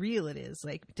real it is.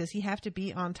 Like, does he have to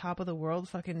be on top of the world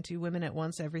fucking 2 women at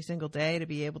once every single day to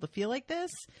be able to feel like this?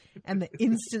 And the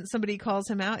instant somebody calls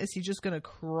him out, is he just going to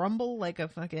crumble like a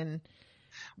fucking...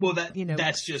 Well,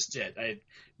 that's just it.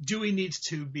 Dewey needs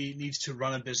to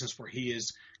run a business where he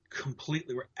is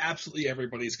where absolutely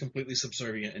everybody's completely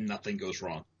subservient and nothing goes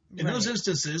wrong. In those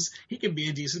instances, he can be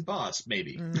a decent boss,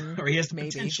 maybe, or he has the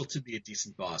potential to be a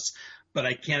decent boss. But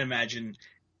I can't imagine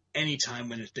any time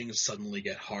when things suddenly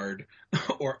get hard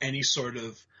or any sort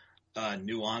of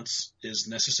nuance is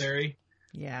necessary.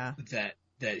 Yeah, that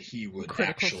he would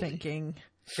critical thinking.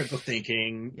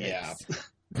 Yes.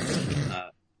 Yeah.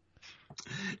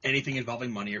 Anything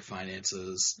involving money or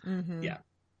finances. Mm-hmm. Yeah,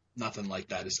 nothing like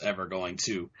that is ever going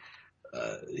to.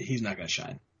 He's not going to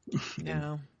shine.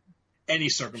 No. Any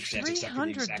circumstance except for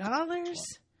the exact $300?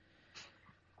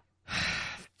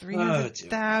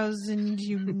 300,000,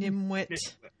 you nimwit.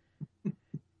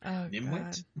 Oh, Nimwit?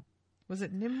 God. Was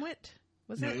it nimwit?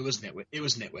 Was no, it? it was Nitwit. It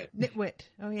was Nitwit. Nitwit.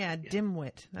 Oh, yeah,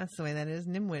 dimwit. That's the way that is.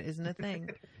 Nimwit isn't a thing.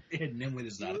 Nimwit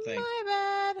is not a thing.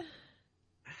 My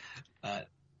bad.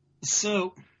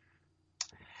 So,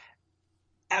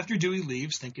 after Dewey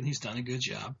leaves, thinking he's done a good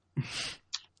job,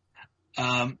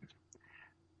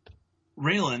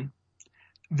 Raylan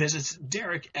visits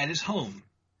Derek at his home,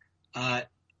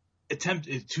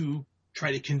 attempted to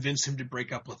try to convince him to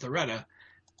break up with Loretta,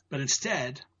 but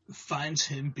instead finds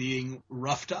him being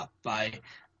roughed up by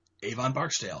Avon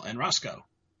Barksdale and Roscoe.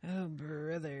 Oh,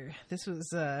 brother. This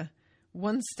was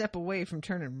one step away from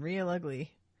turning real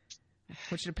ugly,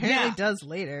 which it apparently does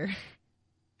later.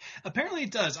 Apparently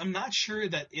it does. I'm not sure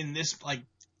that in this, like,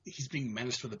 he's being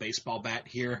menaced with a baseball bat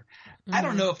here. I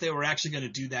don't know if they were actually going to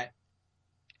do that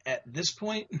at this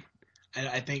point.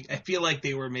 I feel like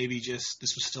they were this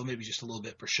was still maybe just a little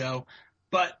bit for show,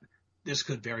 but this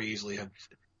could very easily have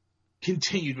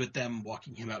continued with them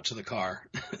walking him out to the car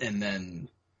and then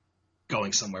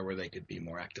going somewhere where they could be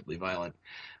more actively violent.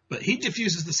 But he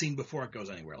diffuses the scene before it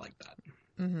goes anywhere like that.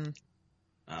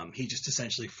 Mm-hmm. He just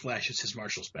essentially flashes his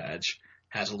marshal's badge,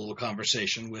 has a little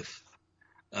conversation with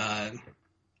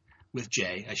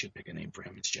Jay. I should pick a name for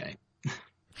him. It's Jay.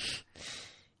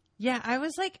 Yeah, I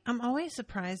was like, I'm always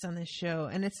surprised on this show,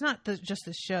 and it's not just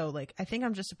the show. Like, I think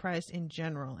I'm just surprised in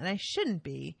general, and I shouldn't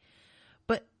be,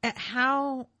 but at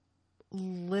how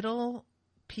little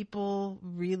people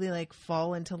really like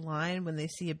fall into line when they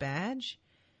see a badge.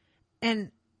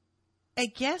 And I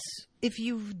guess if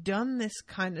you've done this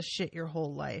kind of shit your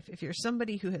whole life, if you're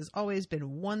somebody who has always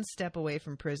been one step away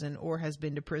from prison or has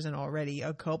been to prison already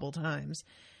a couple times,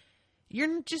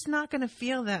 you're just not going to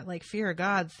feel that like fear of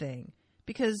God thing,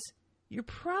 because you're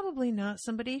probably not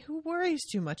somebody who worries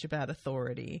too much about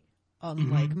authority,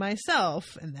 unlike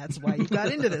myself. And that's why you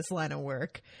got into this line of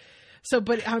work. So,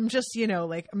 but I'm just,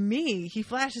 like me, he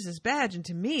flashes his badge, and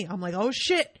to me, I'm like, oh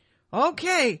shit.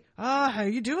 Okay. How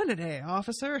you doing today,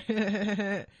 officer?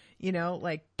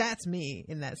 Like that's me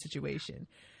in that situation.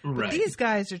 Right. But these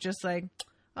guys are just like,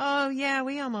 oh yeah,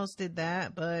 we almost did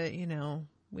that, but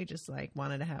we just like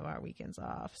wanted to have our weekends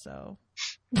off. So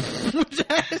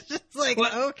it's just like,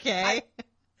 okay.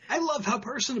 I love how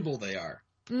personable they are.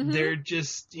 Mm-hmm. They're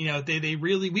just, they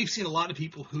really, we've seen a lot of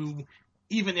people who,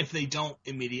 even if they don't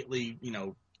immediately,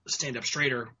 stand up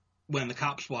straighter when the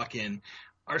cops walk in,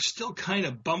 are still kind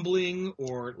of bumbling,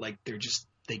 or like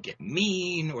they get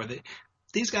mean, or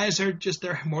these guys are just,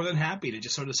 they're more than happy to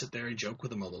just sort of sit there and joke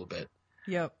with them a little bit.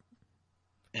 Yep.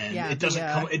 And it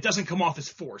doesn't come off as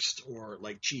forced or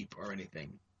like cheap or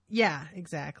anything. Yeah,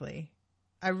 exactly.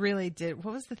 I really did.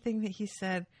 What was the thing that he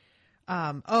said?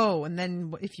 And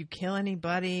then if you kill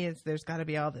anybody, there's got to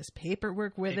be all this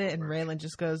paperwork with it. And Raylan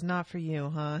just goes, not for you,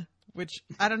 huh? Which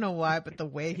I don't know why, but the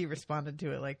way he responded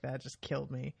to it like that just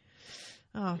killed me.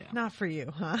 Oh, yeah. Not for you,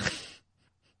 huh?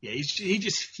 Yeah,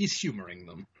 he's humoring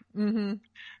them. Mm-hmm.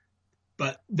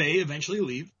 But they eventually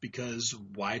leave, because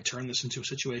why turn this into a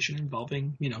situation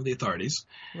involving, the authorities?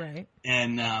 Right.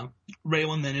 And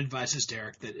Raylan then advises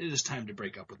Derek that it is time to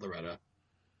break up with Loretta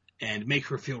and make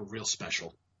her feel real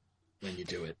special when you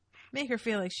do it. Make her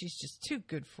feel like she's just too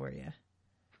good for you.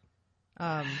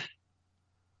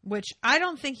 Which I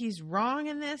don't think he's wrong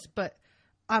in this, but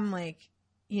I'm like,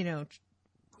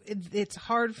 it's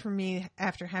hard for me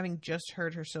after having just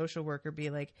heard her social worker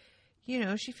be like,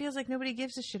 she feels like nobody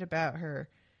gives a shit about her,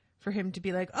 for him to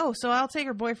be like, oh, so I'll take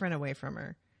her boyfriend away from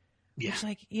her. Yeah. It's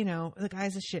like, the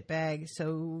guy's a shitbag,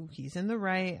 so he's in the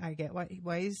right. I get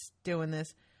why he's doing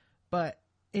this, but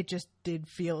it just did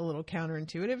feel a little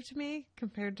counterintuitive to me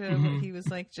compared to what he was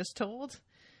like just told.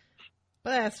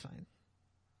 But that's fine.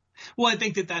 Well, I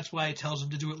think that's why it tells him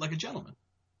to do it like a gentleman.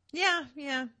 Yeah.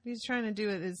 He's trying to do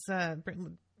it as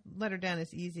let her down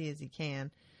as easy as he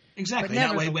can. Exactly.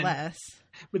 But nevertheless.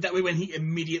 But that way, when he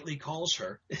immediately calls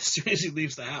her as soon as he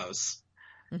leaves the house,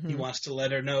 he wants to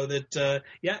let her know that,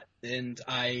 and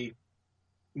I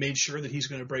made sure that he's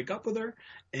going to break up with her,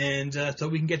 and so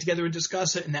we can get together and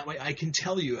discuss it, and that way I can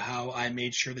tell you how I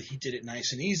made sure that he did it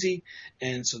nice and easy,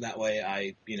 and so that way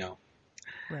I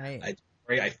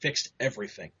fixed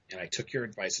everything, and I took your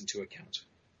advice into account.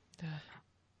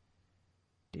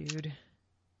 Dude.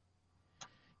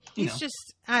 He's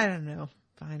just, I don't know.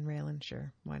 Fine, Raylan,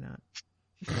 sure. Why not?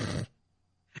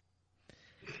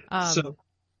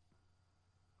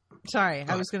 Sorry,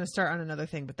 I was going to start on another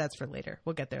thing, but that's for later.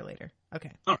 We'll get there later.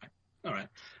 Okay. All right.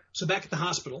 So back at the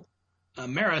hospital,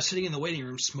 Mara sitting in the waiting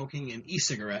room smoking an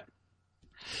e-cigarette,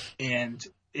 and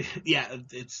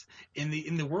it's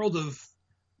in the world of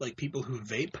like people who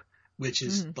vape, which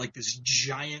is like this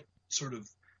giant sort of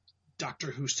Doctor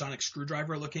Who sonic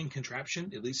screwdriver looking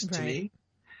contraption, at least to me.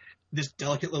 this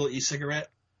delicate little e-cigarette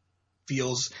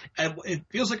feels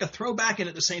like a throwback, and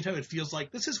at the same time it feels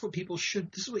like this is what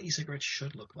e-cigarettes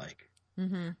should look like.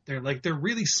 Mm-hmm. They're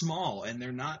really small and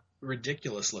they're not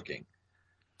ridiculous looking.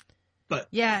 But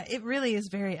yeah, it really is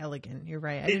very elegant. You're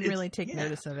right. I didn't really take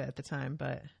notice of it at the time,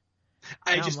 but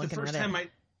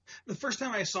the first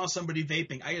time I saw somebody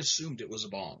vaping, I assumed it was a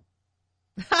bong.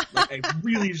 Like, I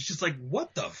really was just like,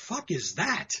 what the fuck is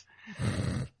that?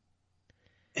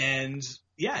 And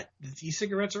yeah, the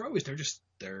e-cigarettes are always,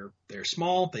 they're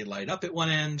small, they light up at one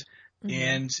end,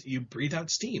 and you breathe out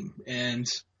steam. And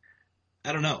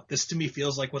I don't know, this to me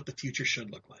feels like what the future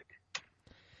should look like.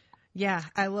 Yeah,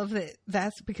 I love that.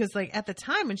 That's because, like, at the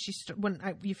time when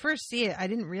you first see it, I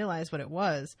didn't realize what it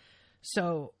was.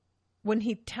 So when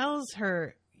he tells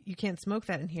her, you can't smoke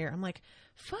that in here, I'm like,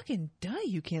 fucking duh,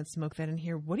 you can't smoke that in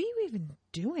here. What are you even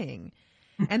doing?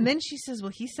 And then she says, well,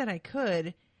 he said I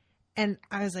could. And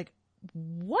I was like,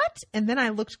 what? And then I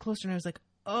looked closer and I was like,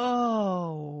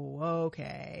 oh,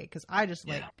 okay. Because I just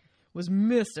was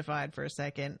mystified for a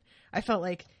second. I felt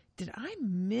like, did I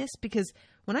miss? Because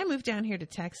when I moved down here to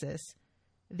Texas,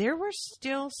 there were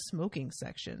still smoking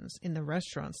sections in the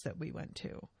restaurants that we went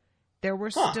to. There were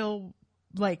still,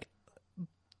 like,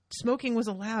 smoking was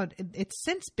allowed. It's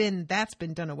since that's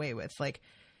been done away with. Like,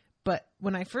 but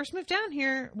when I first moved down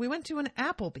here, we went to an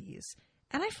Applebee's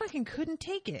and I fucking couldn't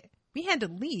take it. We had to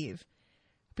leave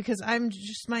because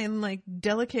my like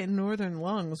delicate northern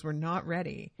lungs were not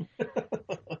ready.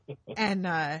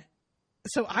 And,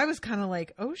 so I was kind of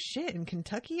like, oh shit, in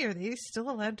Kentucky, are they still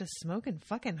allowed to smoke in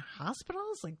fucking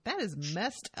hospitals? Like, that is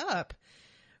messed up.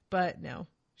 But no,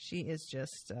 she is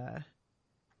just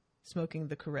smoking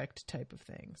the correct type of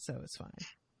thing, so it's fine.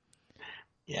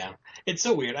 Yeah, it's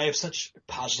so weird. I have such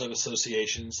positive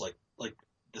associations, like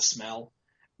the smell,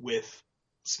 with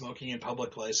smoking in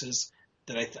public places,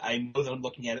 that I know that I'm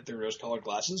looking at it through rose-colored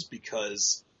glasses,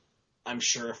 because I'm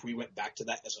sure if we went back to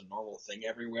that as a normal thing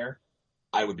everywhere,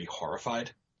 I would be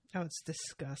horrified. Oh, it's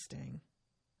disgusting.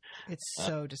 It's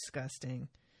so disgusting.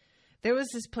 There was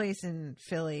this place in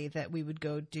Philly that we would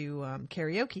go do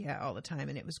karaoke at all the time,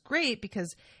 and it was great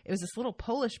because it was this little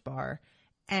Polish bar,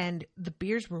 and the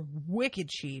beers were wicked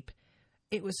cheap.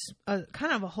 It was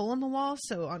kind of a hole in the wall,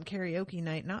 so on karaoke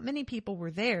night, not many people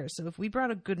were there. So if we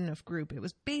brought a good enough group, it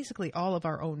was basically all of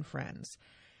our own friends.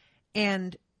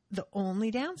 And the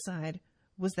only downside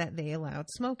was that they allowed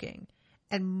smoking.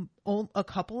 And a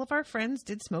couple of our friends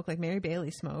did smoke, like Mary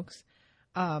Bailey smokes.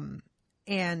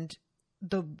 And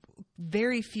the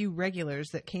very few regulars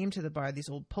that came to the bar, these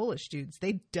old Polish dudes,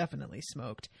 they definitely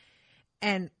smoked.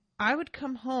 And I would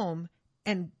come home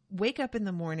and wake up in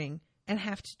the morning and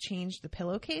have to change the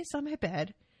pillowcase on my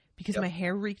bed because my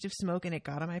hair reeked of smoke and it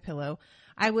got on my pillow.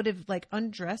 I would have like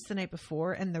undressed the night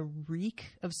before, and the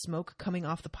reek of smoke coming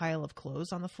off the pile of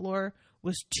clothes on the floor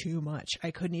was too much.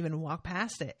 I couldn't even walk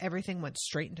past it. Everything went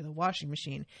straight into the washing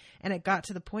machine. And it got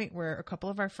to the point where a couple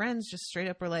of our friends just straight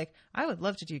up were like, I would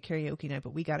love to do karaoke night,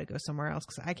 but we got to go somewhere else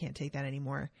because I can't take that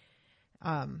anymore.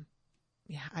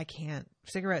 Yeah, I can't.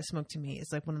 Cigarette smoke to me is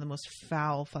like one of the most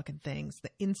foul fucking things.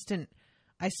 The instant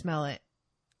I smell it,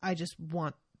 I just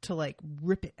want to like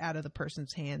rip it out of the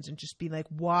person's hands and just be like,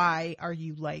 why are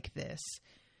you like this?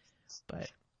 But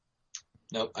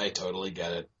nope, I totally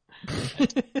get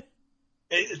it.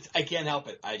 I can't help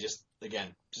it. I just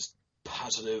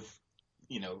positive,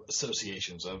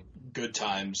 associations of good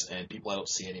times and people I don't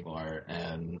see anymore.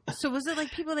 And so was it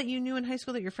like people that you knew in high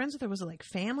school that you're friends with, or was it like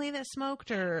family that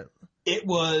smoked, or?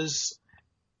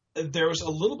 There was a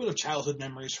little bit of childhood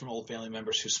memories from old family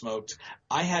members who smoked.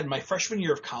 I had my freshman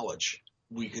year of college.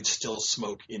 We could still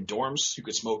smoke in dorms. You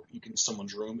could smoke in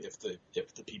someone's room if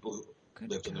the people who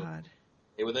lived in the room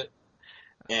stay with it.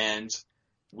 And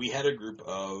we had a group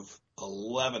of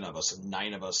 11 of us, and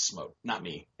 9 of us smoked. Not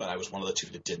me, but I was one of the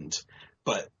 2 that didn't.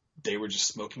 But they were just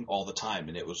smoking all the time,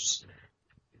 and it was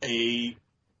a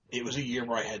year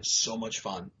where I had so much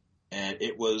fun. And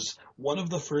it was one of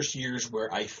the first years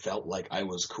where I felt like I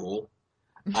was cool.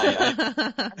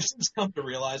 I've since come to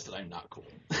realize that I'm not cool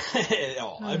at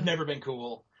all. I've never been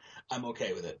cool. I'm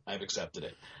okay with it. I've accepted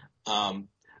it.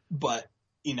 But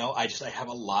I have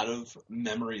a lot of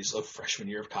memories of freshman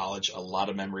year of college, a lot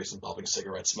of memories involving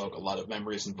cigarette smoke, a lot of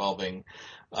memories involving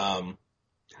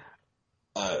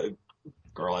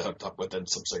girl I hooked up with and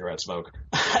some cigarette smoke.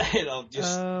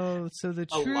 So the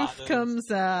truth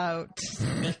comes out.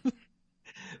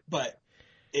 But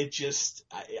it just,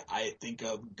 I think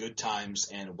of good times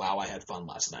and wow, I had fun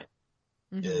last night.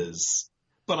 Mm-hmm.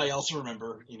 But I also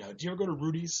remember, do you ever go to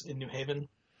Rudy's in New Haven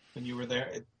when you were there?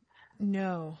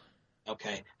 No.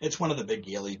 Okay. It's one of the big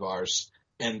Yaley bars.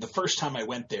 And the first time I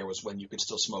went there was when you could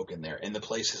still smoke in there, and the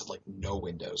place has like no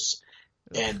windows.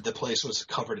 And the place was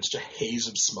covered in such a haze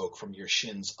of smoke from your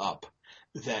shins up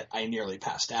that I nearly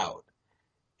passed out.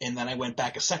 And then I went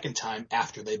back a second time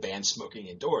after they banned smoking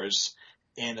indoors,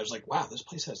 and I was like, wow, this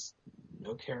place has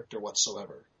no character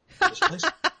whatsoever. This place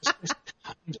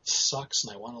kind of sucks,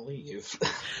 and I want to leave.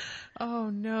 Oh,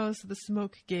 no. So the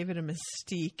smoke gave it a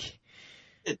mystique.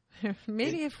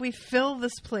 Maybe if we fill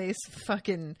this place with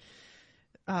fucking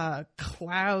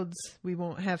clouds, we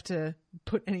won't have to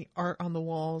put any art on the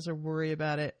walls or worry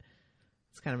about it.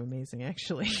 It's kind of amazing,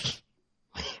 actually.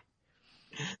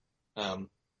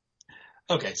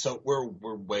 Okay, so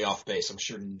we're way off base. I'm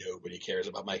sure nobody cares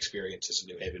about my experiences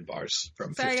in New Haven bars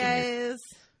from Sorry, 15 years.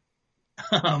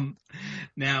 guys.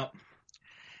 Now,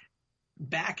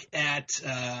 back in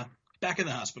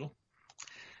the hospital,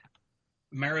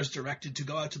 Mara's directed to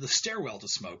go out to the stairwell to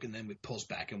smoke, and then it pulls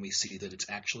back, and we see that it's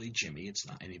actually Jimmy. It's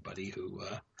not anybody who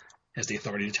has the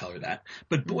authority to tell her that.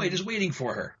 But Boyd is waiting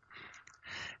for her.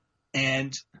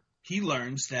 And he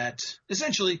learns that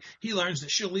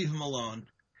she'll leave him alone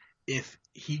if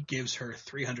he gives her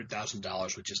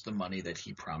 $300,000, which is the money that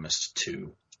he promised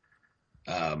to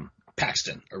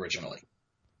Paxton originally.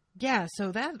 Yeah,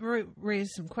 so that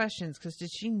raised some questions, because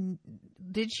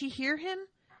did she hear him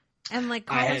and like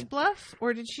call his bluff,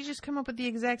 or did she just come up with the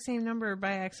exact same number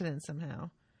by accident somehow?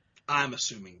 I'm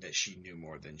assuming that she knew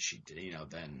more than she did,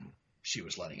 than she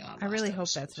was letting on. I really hope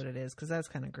that's what it is, because that's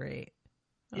kind of great.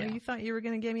 Yeah. Oh, you thought you were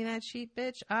going to give me that sheet,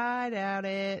 bitch? I doubt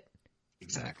it.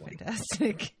 Exactly. Oh,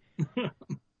 fantastic.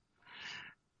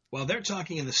 While they're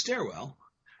talking in the stairwell,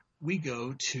 we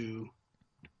go to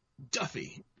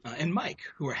Duffy and Mike,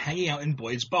 who are hanging out in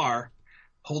Boyd's bar,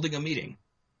 holding a meeting.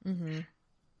 Mm-hmm.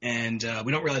 And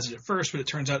we don't realize it at first, but it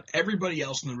turns out everybody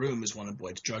else in the room is one of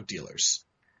Boyd's drug dealers.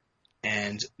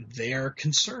 And they're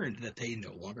concerned that they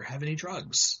no longer have any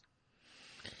drugs.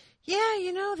 Yeah,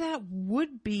 that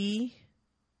would be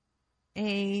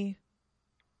a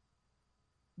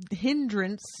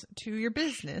hindrance to your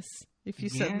business if you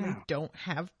suddenly don't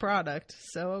have product.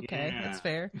 So, okay, that's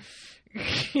fair.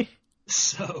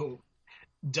 So,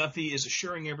 Duffy is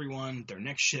assuring everyone their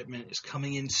next shipment is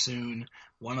coming in soon.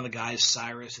 One of the guys,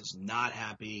 Cyrus, is not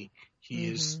happy. He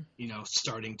is,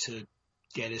 starting to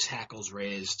get his hackles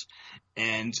raised.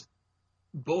 And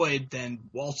Boyd then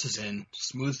waltzes in,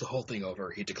 smooths the whole thing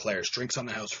over. He declares drinks on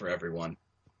the house for everyone.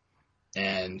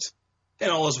 And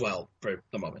all is well for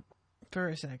the moment. For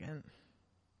a second.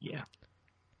 Yeah.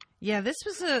 Yeah, this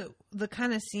was the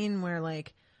kind of scene where,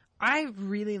 like, I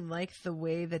really like the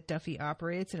way that Duffy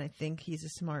operates, and I think he's a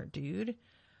smart dude.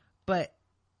 But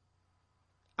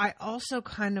I also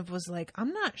kind of was like,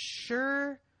 I'm not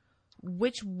sure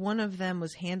which one of them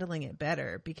was handling it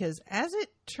better. Because as it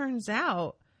turns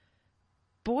out,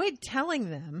 Boyd telling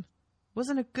them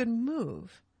wasn't a good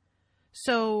move.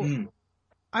 So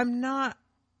I'm not,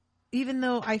 even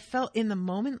though I felt in the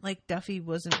moment like Duffy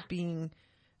wasn't being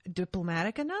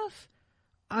diplomatic enough,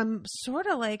 I'm sort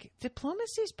of like,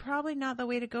 diplomacy is probably not the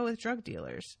way to go with drug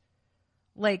dealers.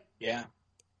 Like, yeah,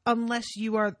 unless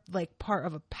you are like part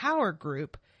of a power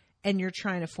group and you're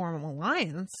trying to form an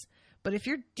alliance. But if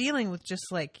you're dealing with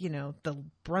just like, the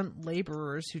brunt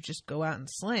laborers who just go out and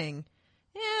sling,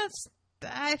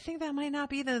 I think that might not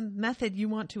be the method you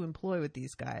want to employ with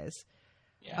these guys.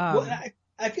 Yeah. Well,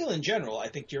 I feel in general, I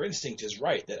think your instinct is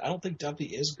right, that I don't think Duffy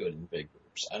is good in big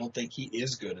groups. I don't think he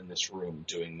is good in this room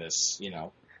doing this,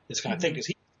 this kind of thing, because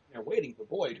he's there waiting for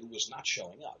Boyd, who was not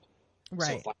showing up. Right.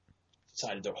 So if I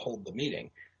decided to hold the meeting,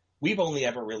 we've only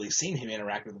ever really seen him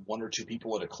interact with one or two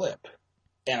people at a clip.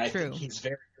 And I think he's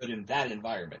very good in that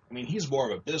environment. I mean, he's more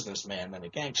of a businessman than a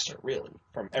gangster, really,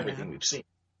 from everything we've seen.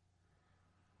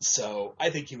 So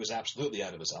I think he was absolutely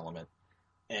out of his element.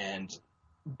 And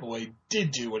Boyd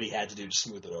did do what he had to do to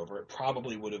smooth it over. It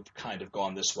probably would have kind of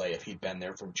gone this way if he'd been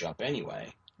there from jump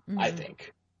anyway, I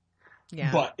think.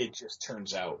 Yeah. But it just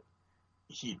turns out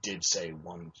he did say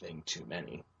one thing too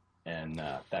many. And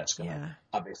that's going to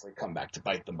obviously come back to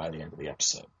bite them by the end of the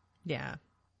episode. Yeah.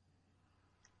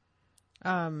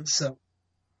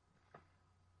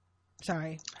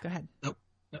 Sorry, go ahead. Nope.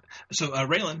 So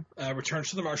Raylan returns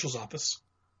to the marshal's office,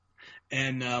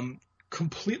 and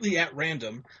completely at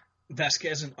random,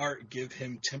 Vasquez and Art give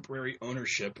him temporary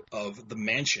ownership of the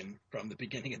mansion from the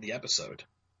beginning of the episode.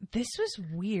 This was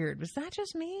weird. Was that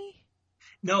just me?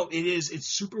 No, it is.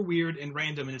 It's super weird and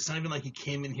random, and it's not even like he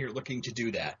came in here looking to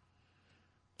do that.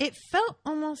 It felt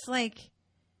almost like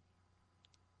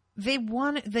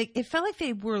it felt like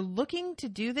they were looking to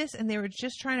do this, and they were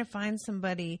just trying to find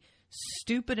somebody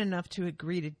stupid enough to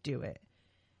agree to do it.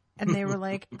 And they were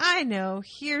like, I know,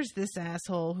 here's this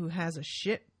asshole who has a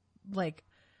shit, like,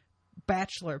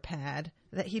 bachelor pad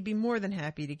that he'd be more than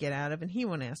happy to get out of, and he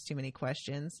won't ask too many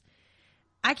questions.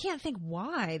 I can't think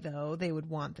why, though, they would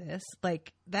want this.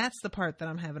 Like, that's the part that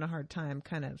I'm having a hard time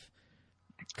kind of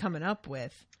coming up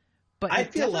with. But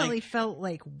it definitely felt,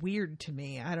 like, weird to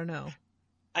me. I don't know.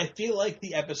 I feel like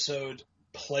the episode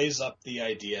plays up the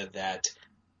idea that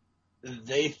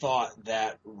they thought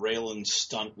that Raylan's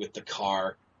stunt with the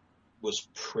car was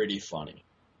pretty funny.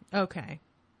 Okay.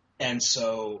 And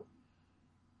so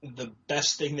the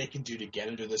best thing they can do to get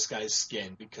under this guy's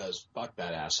skin, because fuck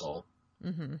that asshole,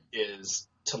 is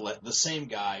to let the same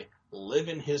guy live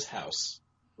in his house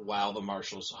while the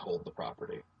marshals hold the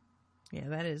property. Yeah,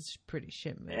 that is pretty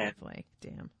shit move. Like,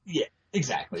 damn. Yeah,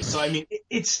 exactly. So, I mean,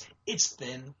 it's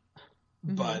thin,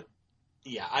 but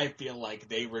yeah, I feel like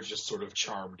they were just sort of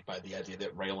charmed by the idea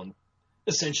that Raylan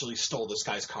essentially stole this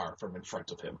guy's car from in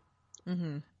front of him.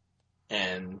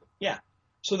 And yeah,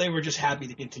 so they were just happy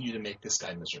to continue to make this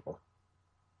guy miserable.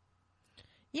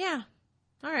 Yeah.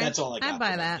 All right. That's all I got. I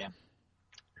buy that.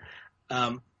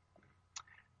 Yeah.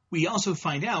 We also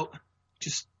find out,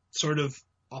 just sort of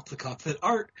off the cuff, that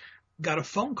Art got a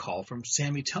phone call from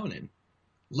Sammy Tonin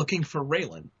looking for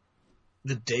Raylan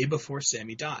the day before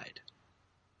Sammy died.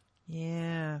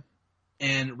 Yeah.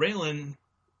 And Raylan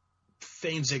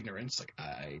feigns ignorance. Like,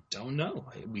 I don't know.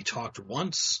 We talked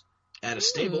once at a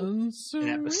stable a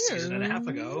season and a half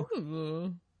ago.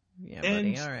 Yeah,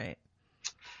 buddy. All right.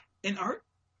 And Art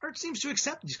seems to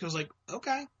accept it. He goes like,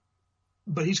 okay.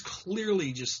 But he's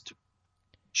clearly just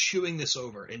chewing this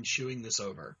over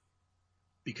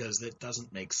because it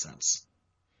doesn't make sense.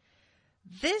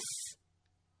 This,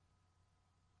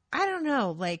 I don't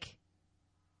know. Like,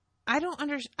 I don't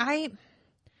understand.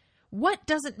 What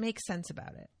doesn't make sense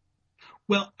about it?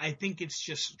 Well, I think it's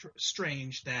just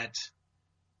strange that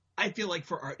I feel like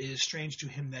for Art, it is strange to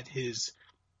him that his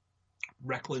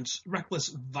reckless,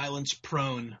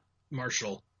 violence-prone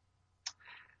marshal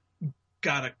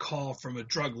got a call from a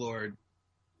drug lord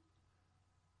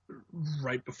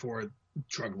right before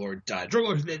drug lord died. Drug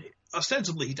lord that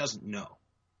ostensibly he doesn't know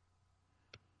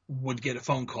would get a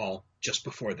phone call just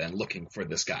before then looking for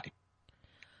this guy.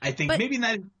 I think maybe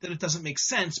not that it doesn't make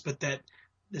sense, but that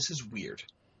this is weird.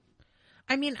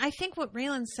 I mean, I think what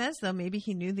Raylan says, though, maybe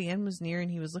he knew the end was near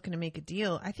and he was looking to make a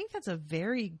deal. I think that's a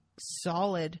very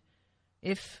solid,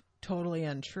 if totally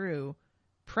untrue,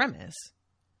 premise.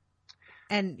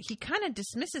 And he kind of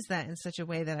dismisses that in such a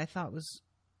way that I thought was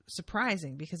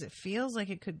surprising because it feels like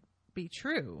it could be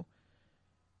true.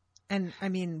 And, I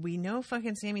mean, we know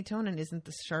fucking Sammy Tonin isn't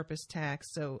the sharpest tack,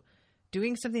 so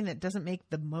doing something that doesn't make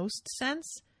the most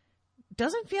sense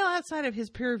doesn't feel outside of his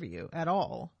purview at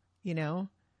all, you know?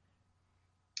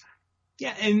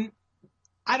 Yeah, and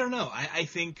I don't know. I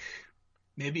think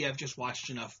maybe I've just watched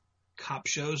enough cop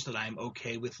shows that I'm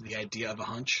okay with the idea of a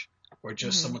hunch or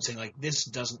just someone saying, like, this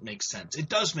doesn't make sense. It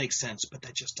does make sense, but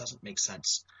that just doesn't make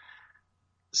sense.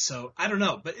 So, I don't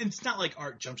know. But it's not like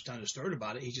Art jumps down his throat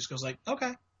about it. He just goes like,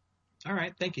 okay, all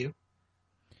right, thank you.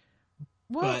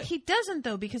 Well, he doesn't,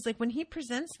 though, because, like, when he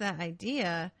presents that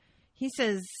idea, he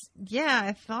says, yeah,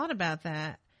 I thought about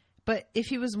that. But if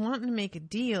he was wanting to make a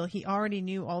deal, he already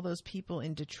knew all those people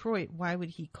in Detroit. Why would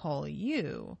he call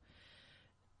you?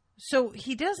 So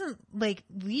he doesn't, like,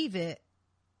 leave it.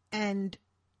 And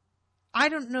I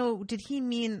don't know, did he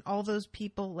mean all those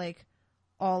people, like,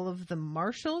 all of the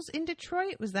marshals in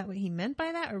Detroit? Was that what he meant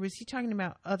by that? Or was he talking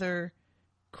about other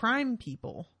crime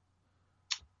people?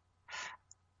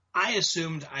 I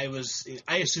assumed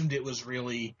it was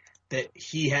really that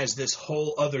he has this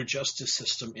whole other justice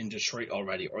system in Detroit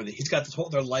already, or that he's got this whole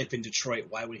other life in Detroit.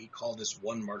 Why would he call this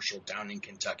one marshal down in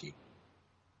Kentucky?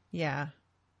 Yeah.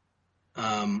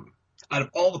 Out of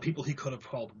all the people he could have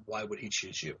called, why would he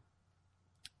choose you?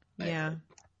 Yeah.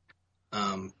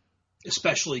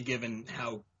 Especially given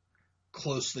how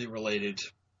closely related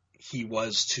he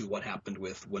was to what happened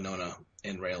with Winona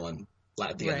and Raylan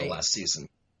at the end of last season.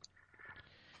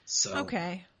 So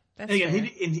okay, that's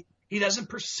again, he doesn't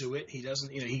pursue it. He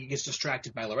doesn't, he gets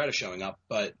distracted by Loretta showing up,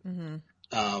 but you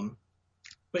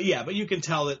can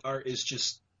tell that Art is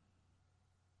just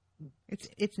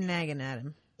it's nagging at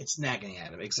him. It's nagging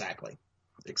at him, exactly.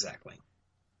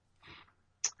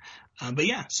 But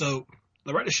yeah, so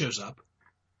Loretta shows up,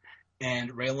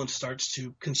 and Raylan starts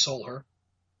to console her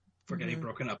for getting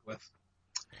broken up with.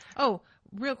 Oh,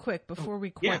 real quick before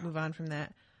we move on from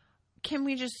that, can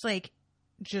we just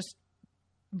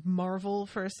marvel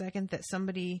for a second that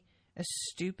somebody as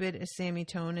stupid as Sammy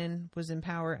Tonin was in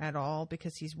power at all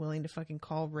because he's willing to fucking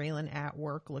call Raylan at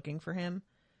work looking for him?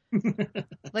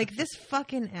 Like, this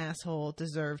fucking asshole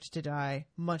deserved to die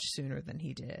much sooner than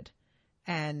he did.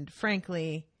 And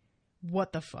frankly,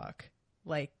 what the fuck?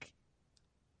 Like,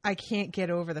 I can't get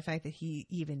over the fact that he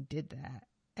even did that.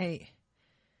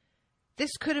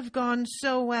 This could have gone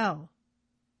so well.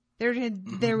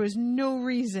 There was no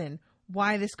reason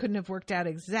why this couldn't have worked out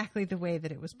exactly the way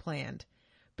that it was planned.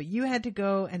 But you had to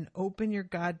go and open your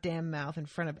goddamn mouth in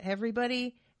front of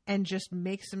everybody and just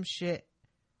make some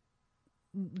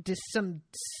some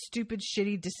stupid,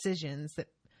 shitty decisions that...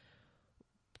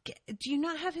 Do you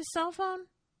not have his cell phone?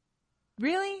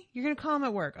 Really? You're going to call him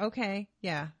at work? Okay.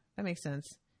 Yeah, that makes sense.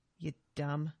 You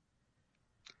dumb.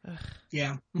 Ugh.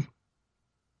 Yeah.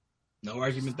 No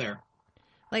argument there.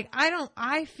 Like,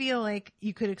 I feel like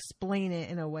you could explain it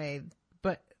in a way,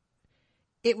 but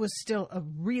it was still a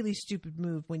really stupid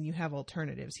move when you have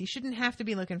alternatives. He shouldn't have to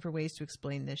be looking for ways to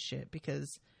explain this shit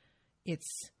because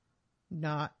it's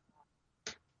not...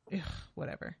 Ugh,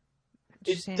 whatever.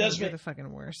 Just saying, you're the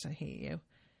fucking worst. I hate you.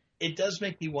 It does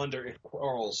make me wonder if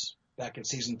Quarles, back in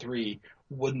season 3,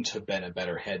 wouldn't have been a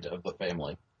better head of the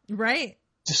family. Right.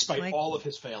 Despite all of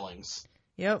his failings.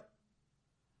 Yep.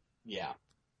 Yeah.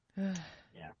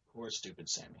 Yeah. Poor stupid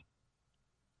Sammy.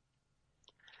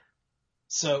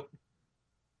 So,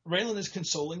 Raylan is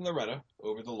consoling Loretta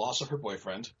over the loss of her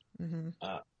boyfriend,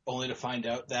 only to find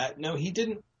out that, no, he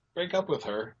didn't break up with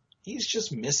her. He's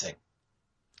just missing.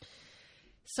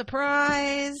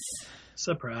 Surprise!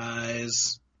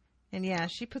 Surprise. And yeah,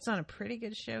 she puts on a pretty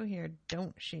good show here,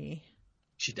 don't she?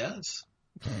 She does.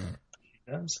 She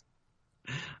does.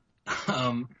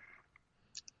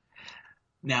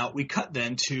 Now, we cut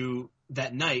then to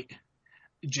that night,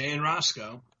 Jay and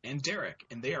Roscoe and Derek,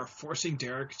 and they are forcing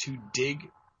Derek to dig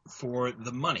for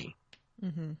the money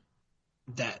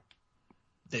that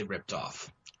they ripped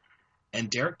off. And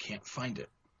Derek can't find it.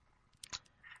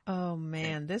 Oh,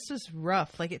 man, this was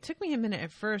rough. Like, it took me a minute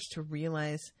at first to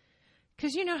realize,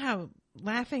 because you know how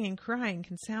laughing and crying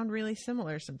can sound really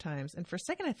similar sometimes. And for a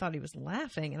second, I thought he was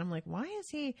laughing, and I'm like, why is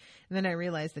he? And then I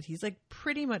realized that he's, like,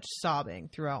 pretty much sobbing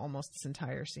throughout almost this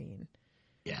entire scene.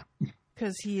 Yeah.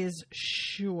 Because he is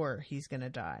sure he's going to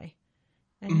die.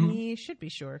 And he should be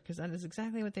sure, because that is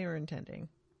exactly what they were intending.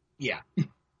 Yeah.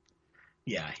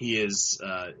 Yeah, he is...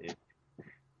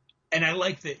 And I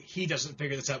like that he doesn't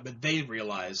figure this out, but they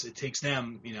realize it takes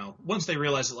them, once they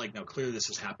realize that, like, no, clearly this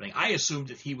is happening. I assumed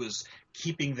that he was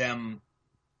keeping them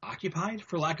occupied,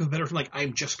 for lack of a better term. Like,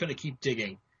 I'm just going to keep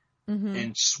digging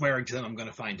and swearing to them I'm going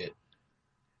to find it.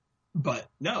 But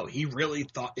no, he really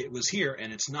thought it was here,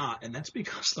 and it's not. And that's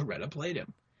because Loretta played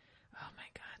him. Oh, my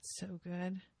God. So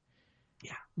good.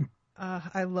 Yeah.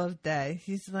 I loved that.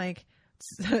 He's like...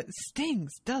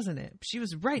 Stings, doesn't it? She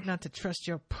was right not to trust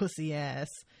your pussy ass.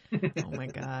 Oh my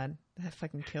God, that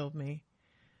fucking killed me.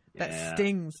 That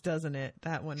stings, doesn't it?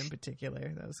 That one in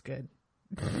particular, that was good.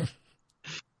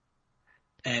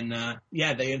 And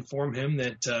they inform him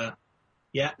that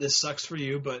this sucks for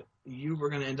you, but you were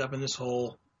going to end up in this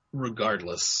hole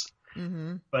regardless.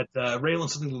 But Raylan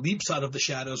suddenly leaps out of the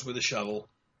shadows with a shovel,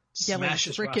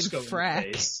 smashes Roscoe in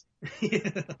the face.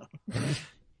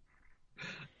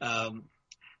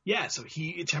 So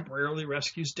he temporarily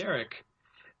rescues Derek,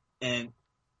 and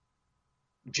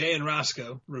Jay and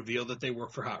Roscoe reveal that they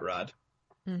work for Hot Rod,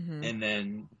 and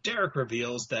then Derek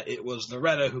reveals that it was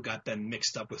Loretta who got them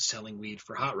mixed up with selling weed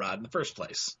for Hot Rod in the first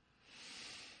place.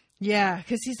 Yeah,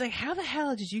 because he's like, how the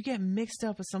hell did you get mixed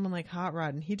up with someone like Hot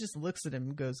Rod? And he just looks at him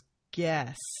and goes,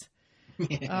 guess.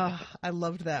 Oh, I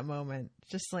loved that moment.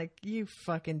 Just like, you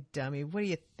fucking dummy. What do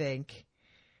you think?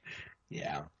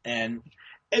 Yeah, and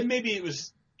maybe it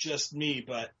was just me,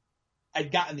 but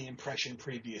I'd gotten the impression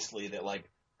previously that, like,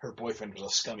 her boyfriend was a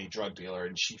scummy drug dealer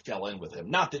and she fell in with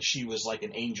him. Not that she was like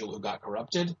an angel who got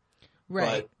corrupted,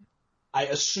 right? But I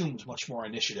assumed much more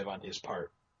initiative on his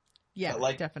part. Yeah, but,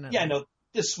 like, definitely. Yeah, no,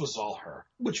 this was all her,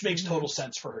 which makes total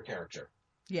sense for her character.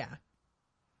 Yeah.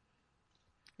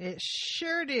 It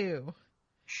sure do.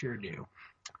 Sure do.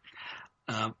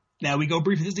 Now we go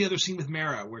briefly to the other scene with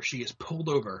Mara, where she is pulled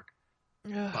over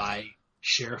by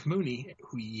Sheriff Mooney,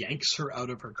 who yanks her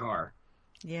out of her car.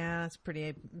 Yeah, it's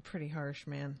pretty harsh,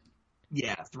 man.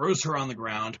 Yeah, throws her on the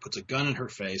ground, puts a gun in her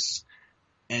face,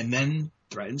 and then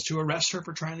threatens to arrest her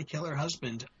for trying to kill her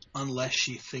husband unless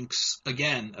she thinks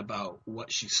again about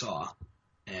what she saw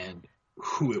and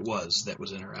who it was that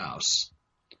was in her house.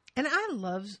 And I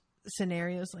love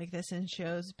scenarios like this in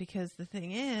shows because the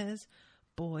thing is,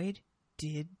 Boyd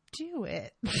did do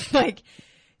it. Like,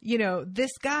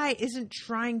 this guy isn't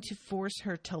trying to force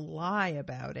her to lie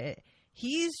about it.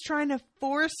 He's trying to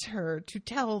force her to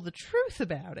tell the truth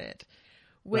about it,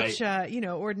 which,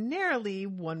 ordinarily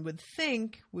one would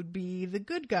think would be the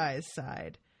good guy's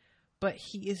side. But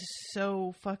he is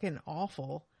so fucking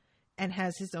awful and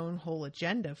has his own whole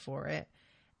agenda for it.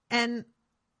 And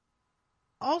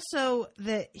also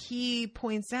that he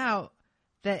points out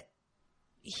that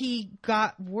he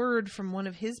got word from one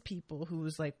of his people who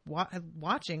was like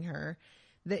watching her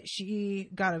that she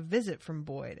got a visit from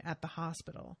Boyd at the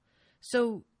hospital.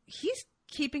 So he's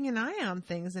keeping an eye on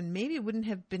things and maybe wouldn't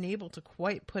have been able to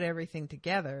quite put everything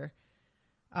together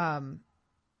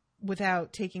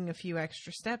without taking a few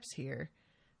extra steps here.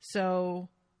 So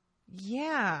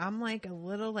yeah, I'm like a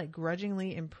little like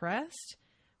grudgingly impressed,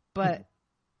 but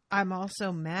I'm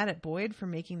also mad at Boyd for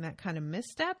making that kind of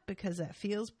misstep because that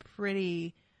feels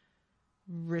pretty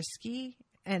risky,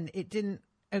 and it didn't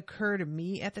occur to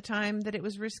me at the time that it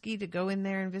was risky to go in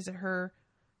there and visit her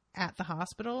at the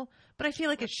hospital, but I feel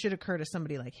like it should occur to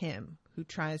somebody like him who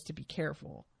tries to be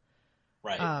careful.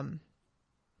 Right.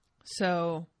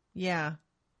 So yeah,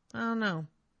 I don't know,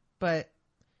 but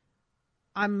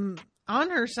I'm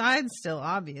on her side still,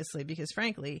 obviously, because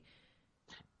frankly,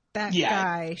 that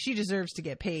guy, she deserves to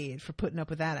get paid for putting up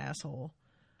with that asshole.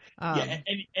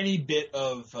 Any bit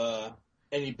of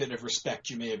respect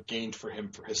you may have gained for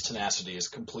him for his tenacity is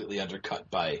completely undercut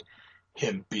by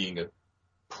him being a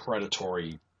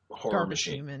predatory horror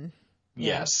machine. Human.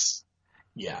 Yeah. Yes.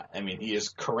 Yeah. I mean, he is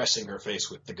caressing her face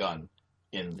with the gun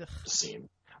in the scene,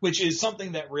 which is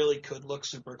something that really could look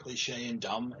super cliche and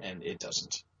dumb, and it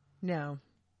doesn't. No.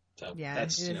 So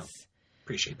that's,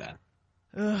 appreciate that.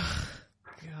 Ugh.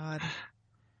 God.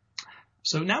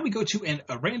 So now we go to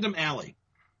a random alley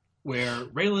where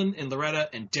Raylan and Loretta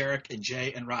and Derek and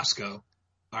Jay and Roscoe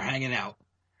are hanging out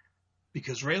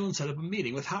because Raylan set up a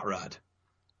meeting with Hot Rod.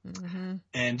 Mm-hmm.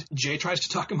 And Jay tries to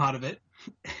talk him out of it,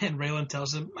 and Raylan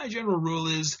tells him, my general rule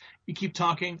is you keep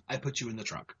talking, I put you in the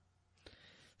trunk.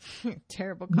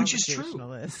 Terrible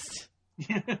conversationalist.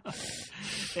 Yeah.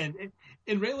 And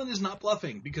Raylan is not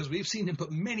bluffing because we've seen him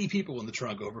put many people in the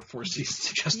trunk over 4 seasons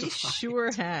to justify. He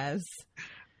sure has.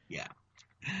 Yeah.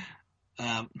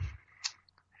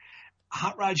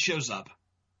 Hot Rod shows up,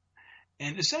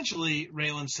 and essentially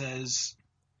Raylan says,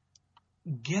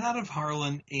 get out of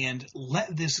Harlan and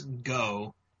let this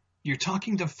go. You're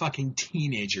talking to fucking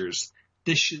teenagers.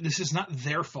 This is not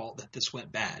their fault that this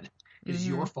went bad. It is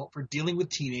your fault for dealing with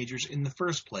teenagers in the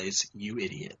first place, you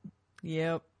idiot.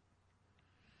 Yep.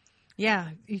 Yeah,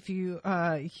 if you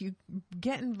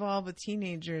get involved with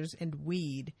teenagers and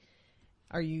weed,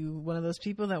 are you one of those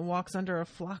people that walks under a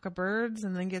flock of birds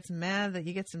and then gets mad that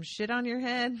you get some shit on your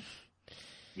head?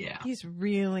 Yeah. He's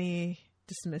really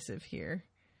dismissive here.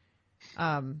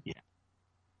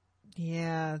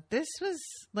 Yeah, this was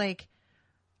like,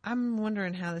 I'm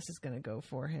wondering how this is going to go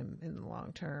for him in the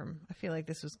long term. I feel like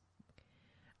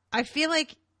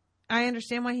I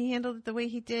understand why he handled it the way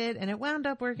he did, and it wound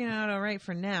up working out all right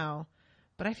for now,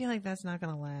 but I feel like that's not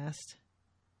going to last.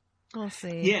 We'll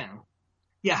see. Yeah.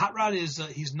 Yeah, Hot Rod is,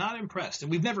 he's not impressed,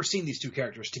 and we've never seen these two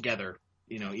characters together,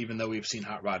 even though we've seen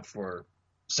Hot Rod for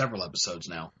several episodes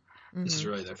now. Mm-hmm. This is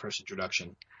really their first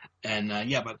introduction. And,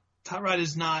 but Hot Rod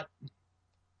is not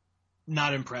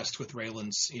impressed with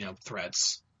Raylan's,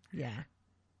 threats. Yeah.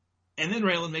 And then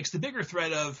Raylan makes the bigger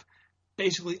threat of,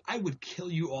 basically, I would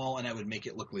kill you all and I would make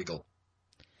it look legal.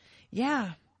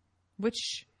 Yeah.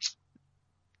 Which,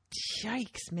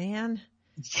 yikes, man.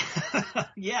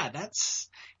 Yeah,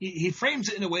 he frames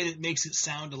it in a way that makes it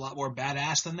sound a lot more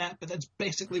badass than that, but that's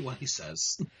basically what he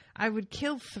says. I would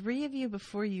kill 3 of you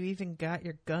before you even got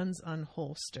your guns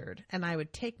unholstered, and I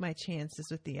would take my chances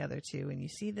with the other 2. And you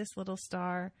see this little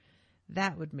star?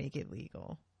 That would make it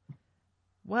legal.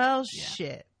 Well,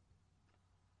 shit.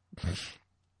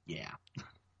 Yeah.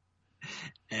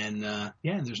 And,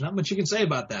 there's not much you can say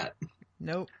about that.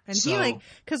 Nope. And he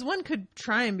because one could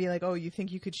try and be like, oh, you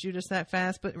think you could shoot us that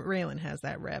fast? But Raylan has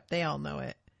that rep. They all know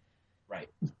it. Right.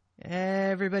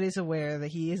 Everybody's aware that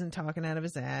he isn't talking out of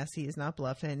his ass. He is not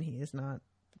bluffing. He is not,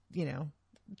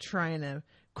 trying to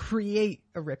create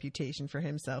a reputation for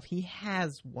himself. He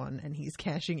has one, and he's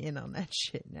cashing in on that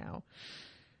shit now.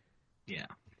 Yeah.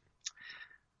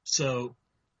 So,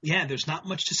 there's not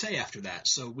much to say after that.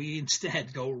 So we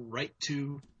instead go right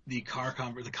to the car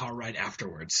ride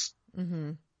afterwards.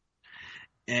 Mm-hmm.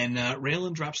 And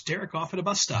Raylan drops Derek off at a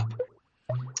bus stop.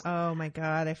 Oh my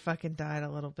God, I fucking died a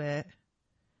little bit.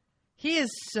 He is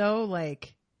so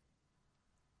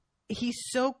he's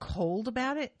so cold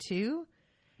about it too.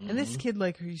 Mm-hmm. And this kid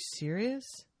are you serious?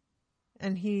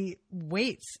 And he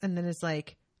waits and then is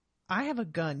like, I have a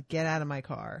gun, get out of my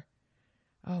car.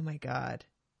 Oh my God.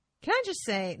 Can I just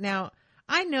say, now,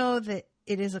 I know that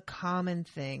it is a common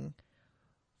thing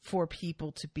for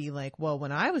people to be like, well,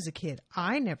 when I was a kid,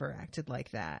 I never acted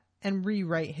like that, and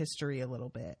rewrite history a little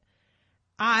bit.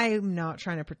 I'm not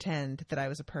trying to pretend that I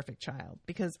was a perfect child,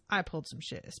 because I pulled some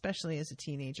shit, especially as a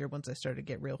teenager. Once I started to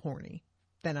get real horny,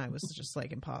 then I was just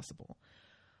like impossible.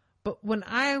 But when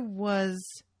I was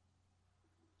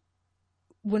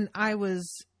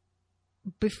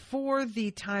before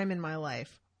the time in my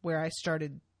life where I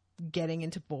started getting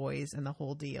into boys and the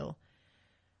whole deal,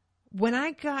 when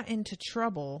I got into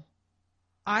trouble,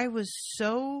 I was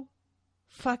so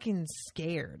fucking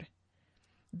scared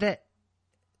that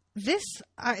this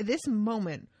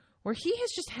moment where he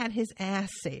has just had his ass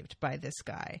saved by this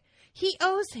guy, he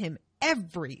owes him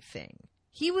everything.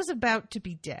 He was about to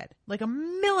be dead. Like a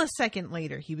millisecond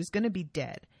later, he was going to be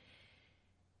dead.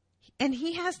 And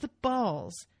he has the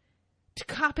balls to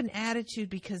cop an attitude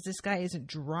because this guy isn't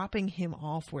dropping him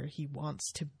off where he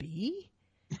wants to be.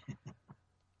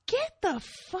 Get the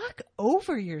fuck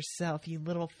over yourself, you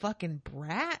little fucking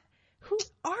brat. Who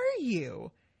are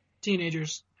you?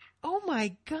 Teenagers. Oh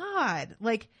my God.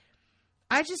 Like,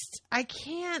 I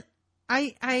can't,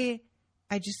 I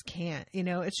just can't, you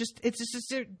know, it's just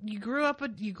you grow up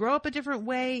a different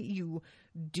way. You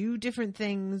do different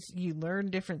things, you learn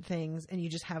different things, and you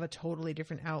just have a totally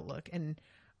different outlook. And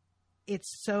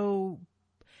I'm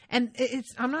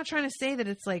not trying to say that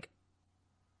it's like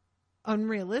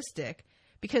unrealistic,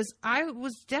 because I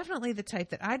was definitely the type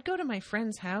that I'd go to my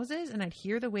friends' houses and I'd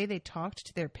hear the way they talked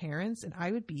to their parents, and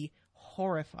I would be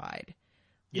horrified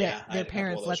that their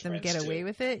parents let them get away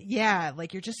with it. Yeah,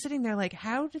 like you're just sitting there like,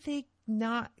 how did they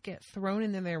not get thrown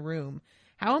into their room?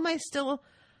 How am I still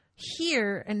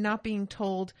here and not being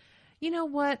told, you know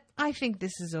what, I think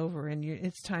this is over and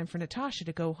it's time for Natasha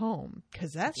to go home?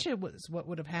 Because that shit was what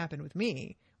would have happened with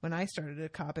me when I started to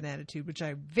cop an attitude, which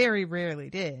I very rarely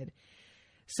did.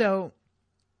 So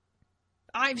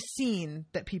I've seen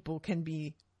that people can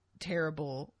be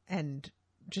terrible and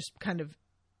just kind of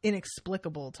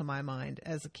inexplicable to my mind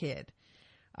as a kid.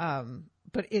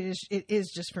 But it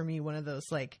is just for me one of those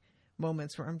like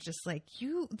moments where I'm just like,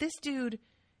 this dude,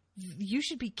 you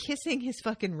should be kissing his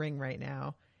fucking ring right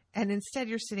now. And instead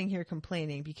you're sitting here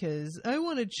complaining because I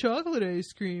wanted chocolate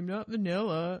ice cream, not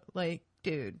vanilla. Like,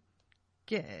 dude,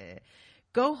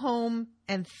 go home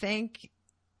and thank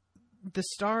the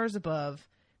stars above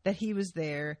that he was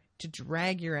there to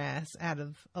drag your ass out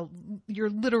of your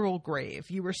literal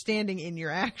grave. You were standing in your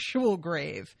actual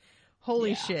grave.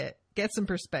 Holy shit. Get some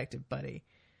perspective, buddy.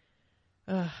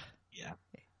 Yeah.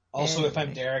 Also, anyway. If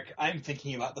I'm Derek, I'm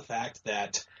thinking about the fact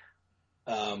that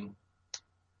the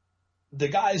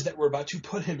guys that were about to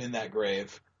put him in that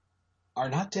grave are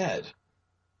not dead.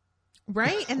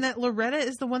 Right? And that Loretta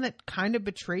is the one that kind of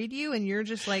betrayed you, and you're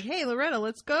just like, hey, Loretta,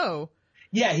 let's go.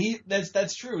 Yeah,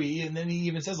 that's true. And then he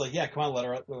even says like, yeah, come on,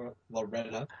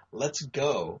 Loretta, let's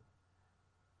go.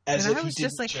 As and if I was he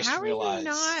just didn't like, how realize.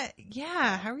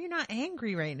 How are you not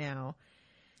angry right now?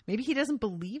 Maybe he doesn't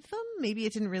believe them? Maybe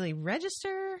it didn't really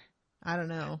register? I don't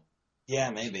know.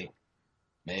 Yeah, maybe.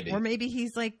 Or maybe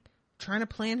he's like trying to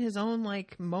plan his own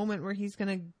like moment where he's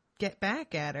going to get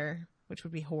back at her, which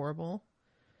would be horrible,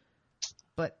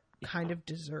 but kind of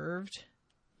deserved.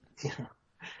 Yeah.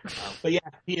 But yeah,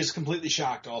 he is completely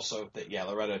shocked also that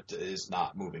Loretta is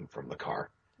not moving from the car.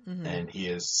 Mm-hmm. And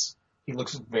he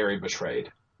looks very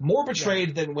betrayed. More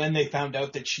betrayed than when they found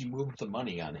out that she moved the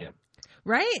money on him.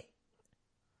 Right?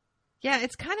 Yeah,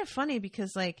 it's kind of funny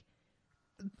because like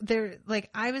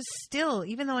I was still,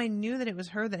 even though I knew that it was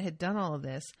her that had done all of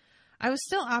this, I was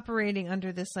still operating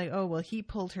under this like, oh, well, he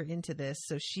pulled her into this,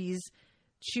 so she's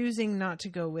choosing not to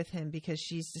go with him because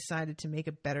she's decided to make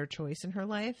a better choice in her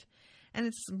life. And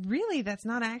it's really, that's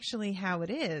not actually how it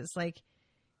is. Like,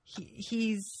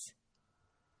 he's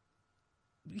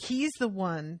the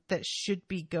one that should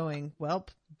be going, well,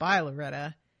 bye,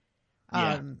 Loretta.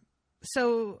 Yeah.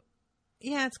 So,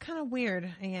 yeah, it's kind of weird,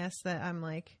 I guess, that I'm,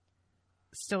 like,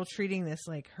 still treating this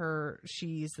like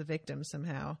she's the victim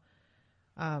somehow.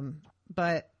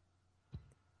 But,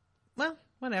 well,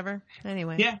 whatever.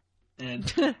 Anyway. Yeah.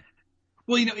 And...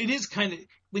 Well, you know, it is kind of,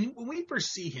 when we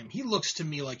first see him, he looks to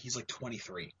me like he's like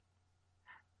 23.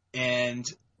 And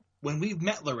when we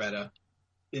met Loretta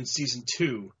in season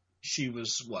 2, she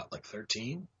was what, like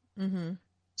 13? Mm-hmm.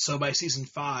 So by season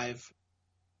 5,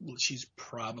 she's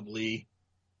probably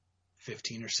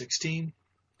 15 or 16.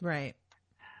 Right.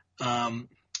 I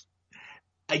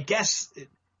guess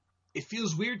it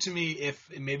feels weird to me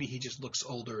if maybe he just looks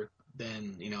older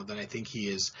than I think he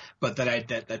is, but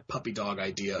that puppy dog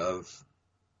idea of,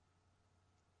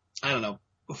 I don't know,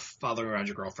 following around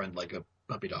your girlfriend like a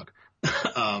puppy dog.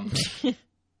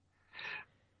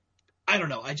 I I don't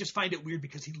know. I just find it weird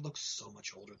because he looks so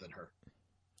much older than her.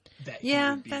 That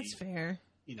yeah, he would be, that's fair.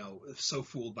 You know, so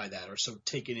fooled by that or so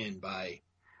taken in by,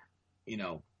 you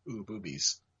know,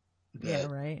 boobies. Yeah,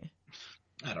 right.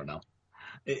 I don't know.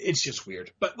 It's just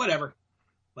weird. But whatever.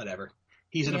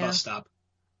 He's at a bus stop.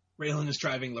 Raylan is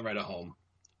driving Loretta home.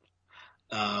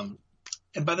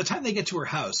 And by the time they get to her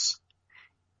house,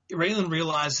 Raylan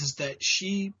realizes that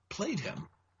she played him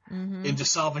into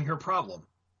solving her problem.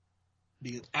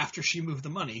 Because after she moved the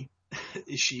money,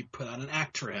 she put on an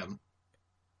act for him.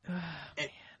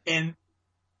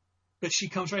 But she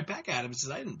comes right back at him and says,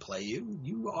 I didn't play you.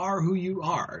 You are who you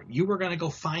are. You were going to go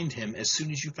find him as soon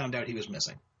as you found out he was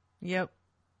missing. Yep.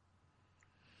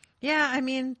 Yeah, I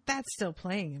mean, that's still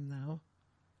playing him, though.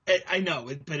 I know,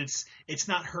 but it's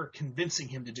not her convincing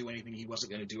him to do anything he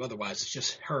wasn't going to do otherwise. It's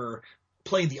just her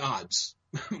playing the odds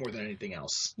more than anything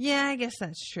else. Yeah, I guess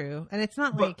that's true. And it's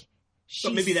not like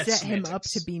she maybe that's set him up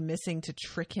to be missing to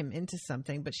trick him into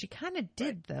something, but she kind of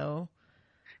did, though.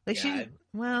 Like she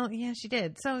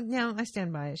did. So, no, I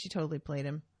stand by it. She totally played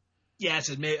him. Yeah,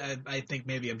 I think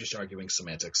maybe I'm just arguing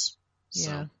semantics. So.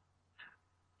 Yeah.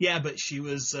 Yeah, but she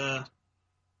was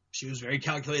very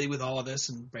calculated with all of this,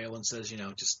 and Raylan says, you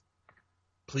know, just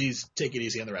please take it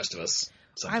easy on the rest of us.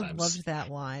 Sometimes. I loved that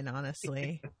line,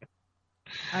 honestly.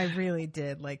 I really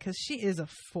did. Like, because she is a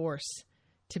force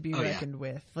to be reckoned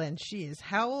with. And she is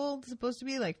how old? Supposed to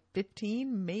be like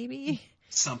 15, maybe?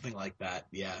 Something like that,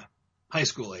 yeah. High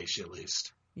school age, at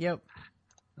least. Yep.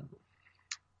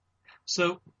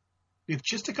 So, we have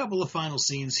just a couple of final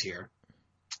scenes here.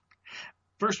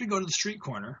 First, we go to the street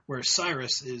corner, where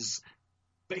Cyrus is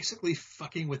basically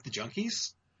fucking with the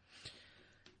junkies.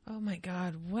 Oh my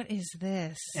god, what is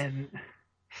this? And,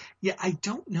 yeah, I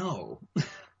don't know.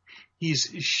 He's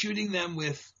shooting them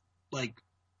with, like,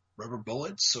 rubber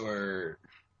bullets, or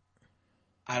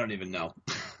I don't even know.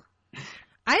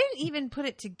 I didn't even put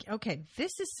it to... Okay,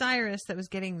 this is Cyrus that was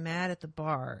getting mad at the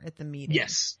bar at the meeting.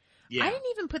 Yes. Yeah. I didn't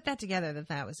even put that together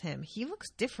that was him. He looks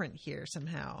different here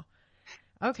somehow.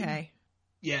 Okay.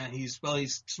 Yeah, he's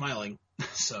smiling,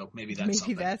 so maybe that's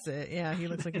something. Maybe that's it. Yeah, he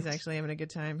looks like he's actually having a good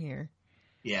time here.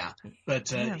 Yeah, but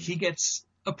he gets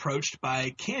approached by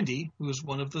Candy, who is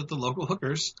one of the local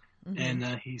hookers, and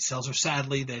he tells her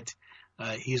sadly that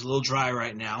he's a little dry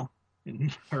right now.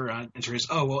 And her answer is,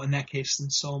 oh, well, in that case,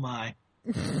 then so am I.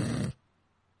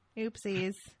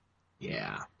 Oopsies.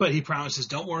 Yeah, but he promises,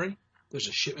 don't worry, there's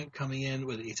a shipment coming in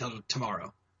with it. He tells her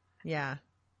tomorrow. Yeah.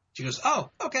 She goes,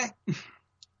 oh, okay.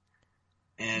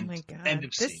 And oh my God. End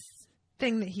of scene. This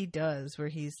thing that he does where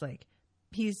he's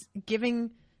giving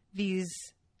these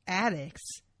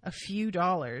addicts a few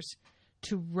dollars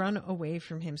to run away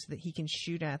from him so that he can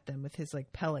shoot at them with his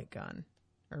like pellet gun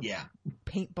or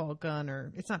paintball gun,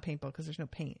 or it's not paintball because there's no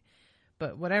paint,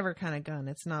 but whatever kind of gun.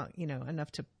 It's not,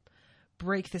 enough to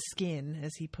break the skin,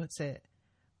 as he puts it,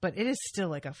 but it is still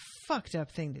like a fucked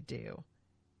up thing to do.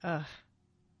 Ugh,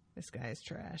 this guy is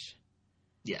trash.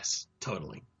 Yes,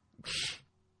 totally.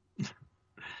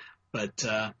 But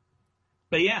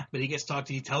he gets talked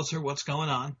to. He tells her what's going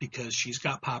on because she's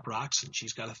got Pop Rocks and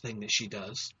she's got a thing that she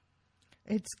does.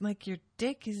 It's like your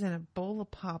dick is in a bowl of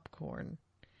popcorn.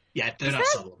 Yeah, they're not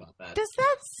subtle about that. Does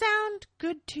that sound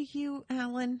good to you,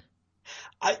 Alan?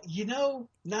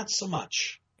 Not so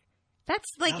much. That's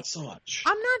like, not so much.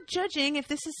 I'm not judging if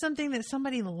this is something that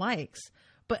somebody likes,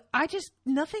 but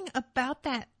nothing about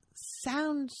that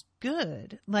sounds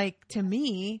good. Like, to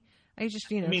me, I just,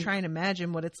 try and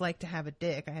imagine what it's like to have a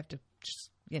dick. I have to just,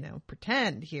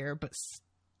 pretend here, but...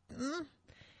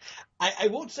 I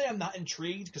won't say I'm not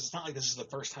intrigued, because it's not like this is the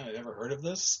first time I've ever heard of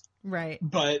this. Right.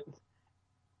 But,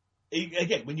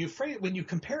 again, when you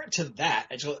compare it to that,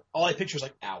 all I picture is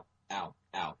like, ow, ow,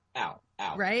 ow, ow,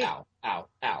 ow, right? Ow, ow,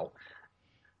 ow.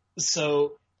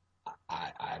 So,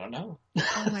 I don't know.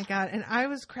 Oh my God. And I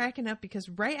was cracking up because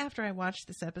right after I watched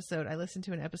this episode, I listened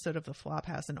to an episode of The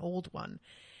Flophouse, an old one.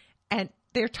 And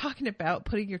they're talking about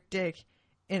putting your dick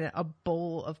in a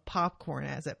bowl of popcorn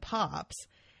as it pops.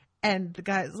 And the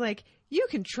guy's like, you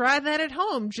can try that at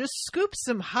home. Just scoop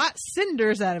some hot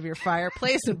cinders out of your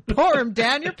fireplace and pour them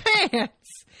down your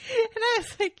pants. And I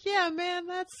was like, yeah, man,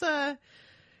 that's,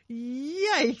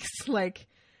 yikes. Like,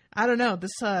 I don't know.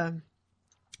 This,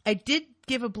 I did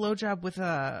give a blowjob with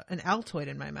an Altoid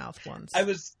in my mouth once. I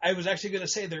was actually going to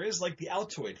say there is like the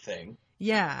Altoid thing.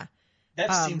 Yeah.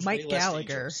 That seems Mike way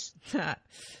Gallagher.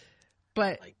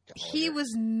 But he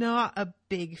was not a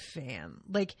big fan.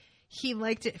 Like, he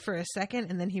liked it for a second,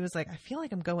 and then he was like, I feel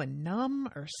like I'm going numb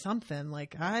or something.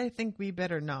 Like, I think we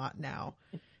better not now.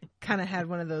 kind of had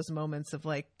one of those moments of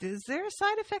like, is there a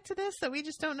side effect to this that we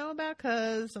just don't know about?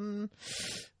 Because,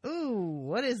 ooh,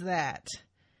 what is that?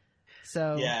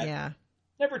 So, yeah.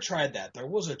 Never tried that. There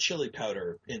was a chili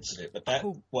powder incident, but that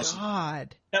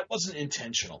wasn't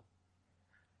intentional.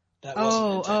 That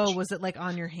wasn't intentional. Was it like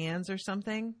on your hands or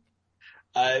something?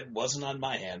 It wasn't on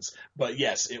my hands, but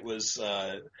yes, it was.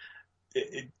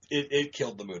 It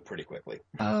killed the mood pretty quickly.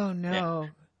 Oh no!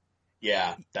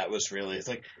 Yeah, that was really. It's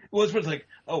like it was like,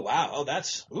 oh wow, oh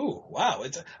that's wow,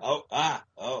 it's no,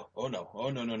 no.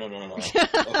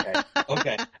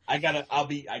 Okay, I'll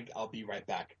be right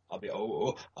back.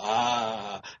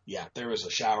 Yeah, there was a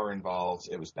shower involved.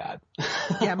 It was bad.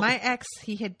 Yeah, my ex,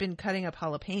 he had been cutting up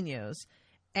jalapenos,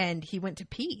 and he went to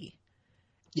pee.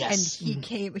 Yes. And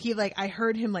I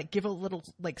heard him like give a little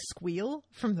like squeal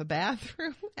from the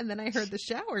bathroom, and then I heard the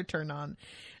shower turn on.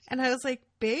 And I was like,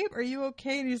 babe, are you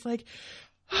okay? And he's like,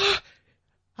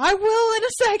 I will in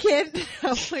a second. I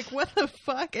was like, what the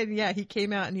fuck? And yeah, he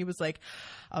came out and he was like,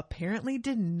 apparently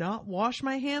did not wash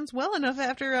my hands well enough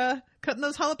after cutting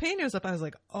those jalapenos up. I was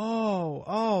like,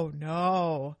 oh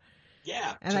no.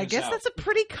 Yeah. And I guess that's a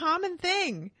pretty common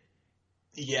thing.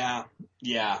 Yeah,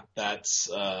 that's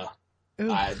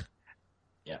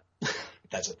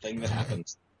that's a thing that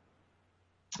happens.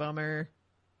 Bummer.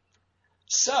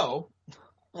 So,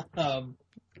 yeah,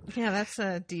 that's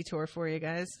a detour for you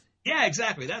guys. Yeah,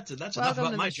 exactly. That's enough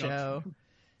about my junk. Show.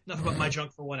 Enough about my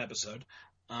junk for one episode.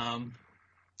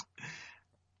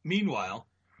 Meanwhile,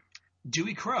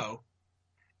 Dewey Crow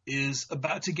is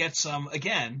about to get some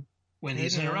again when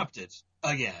he's interrupted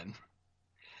again.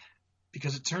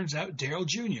 Because it turns out Daryl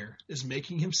Jr. is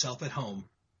making himself at home.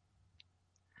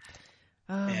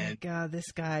 Oh my God, this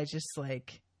guy just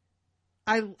like,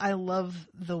 I love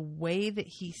the way that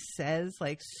he says,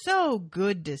 like, so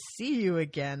good to see you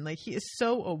again. Like, he is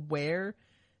so aware.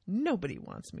 Nobody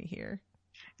wants me here.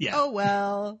 Yeah. Oh,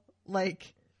 well,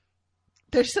 like,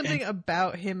 there's something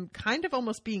about him kind of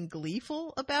almost being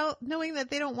gleeful about knowing that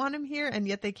they don't want him here and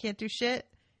yet they can't do shit.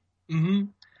 Mm-hmm.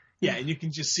 Yeah, and you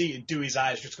can just see Dewey's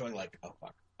eyes just going like, oh,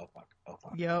 fuck, oh, fuck, oh,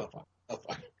 fuck, yep. Oh, fuck, oh,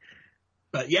 fuck.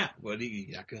 But yeah, you're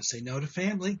not going to say no to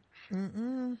family.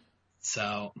 Mm-mm.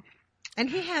 So. And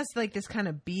he has like this kind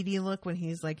of beady look when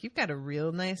he's like, you've got a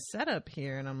real nice setup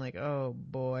here. And I'm like, oh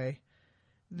boy,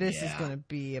 this is going to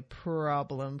be a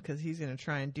problem because he's going to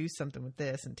try and do something with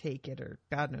this and take it or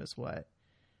God knows what.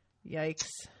 Yikes.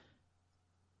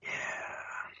 Yeah.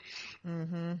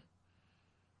 Mm-hmm.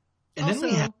 And also, then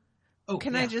we have...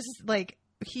 can I just like,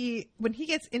 when he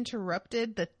gets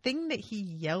interrupted, the thing that he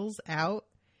yells out,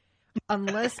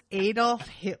 unless Adolf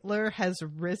Hitler has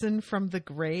risen from the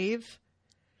grave.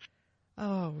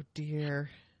 Oh dear.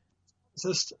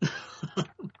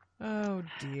 Oh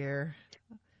dear.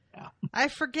 Yeah. I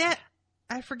forget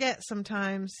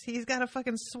sometimes. He's got a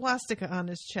fucking swastika on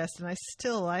his chest and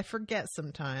I forget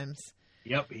sometimes.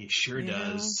 Yep, he sure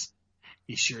does.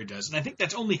 He sure does. And I think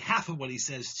that's only half of what he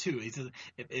says, too. He says,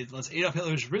 unless Adolf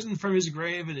Hitler has risen from his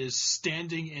grave and is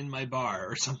standing in my bar,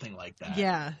 or something like that.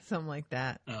 Yeah, something like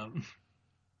that.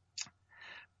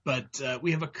 But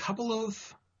we have a couple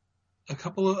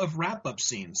of wrap-up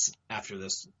scenes after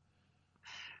this.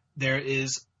 There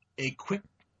is a quick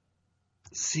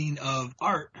scene of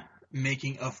Art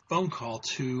making a phone call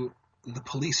to the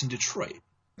police in Detroit.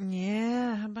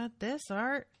 Yeah, how about this,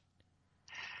 Art?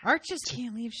 Art just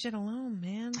can't leave shit alone,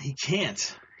 man. He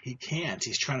can't.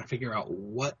 He's trying to figure out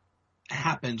what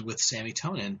happened with Sammy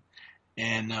Tonin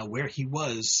and where he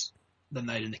was the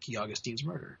night of Nikki Augustine's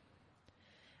murder.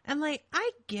 And, like,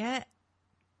 I get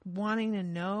wanting to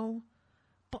know,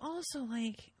 but also,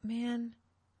 like, man,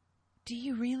 do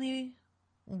you really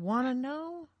want to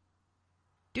know?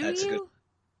 That's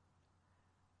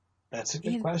a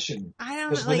good question. I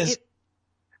don't know.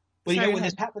 Like, when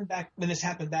this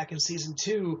happened back in season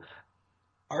 2,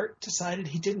 Art decided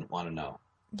he didn't want to know.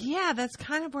 Yeah, that's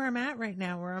kind of where I'm at right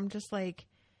now, where I'm just like,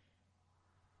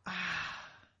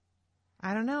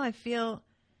 I don't know. I feel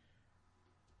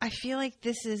like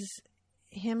this is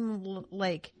him,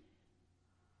 like,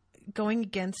 going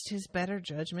against his better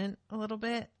judgment a little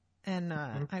bit. And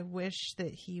I wish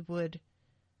that he would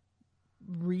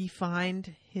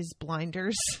re-find his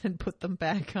blinders and put them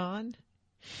back on.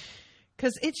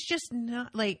 Because it's just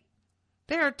not, like,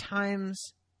 there are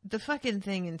times, the fucking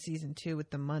thing in season 2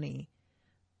 with the money.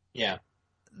 Yeah.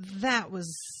 That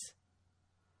was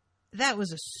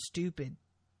a stupid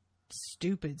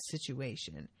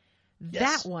situation.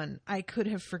 Yes. That one, I could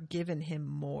have forgiven him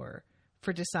more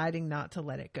for deciding not to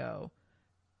let it go.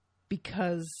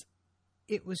 Because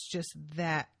it was just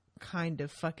that kind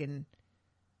of fucking...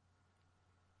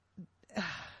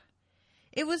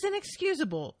 it was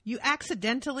inexcusable. You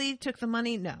accidentally took the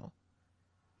money? No.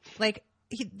 Like,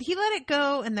 he let it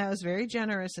go, and that was very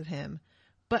generous of him.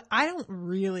 But I don't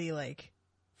really, like,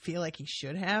 feel like he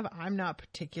should have. I'm not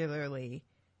particularly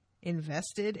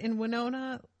invested in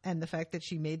Winona, and the fact that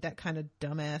she made that kind of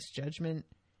dumbass judgment,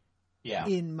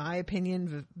 in my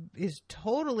opinion, is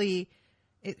totally...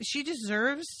 she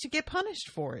deserves to get punished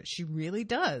for it. She really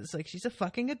does. Like, she's a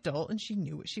fucking adult, and she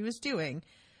knew what she was doing.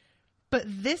 But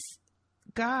this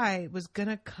guy was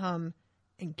gonna come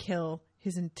and kill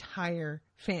his entire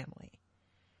family.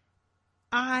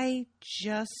 I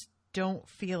just don't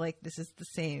feel like this is the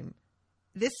same.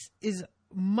 This is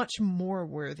much more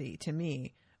worthy to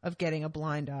me of getting a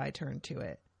blind eye turned to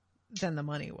it than the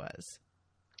money was.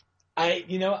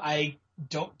 I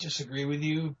don't disagree with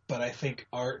you, but I think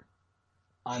Art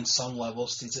on some level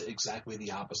sees it exactly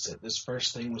the opposite. This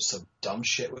first thing was some dumb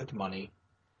shit with money,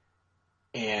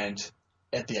 and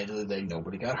at the end of the day,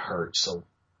 nobody got hurt, so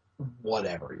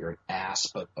whatever. You're an ass,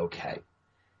 but okay.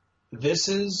 This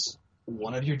is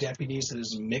one of your deputies that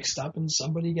is mixed up in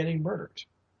somebody getting murdered.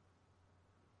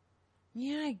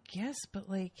 Yeah, I guess, but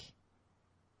like...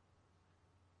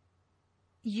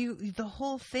 the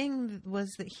whole thing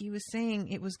was that he was saying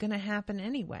it was going to happen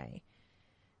anyway.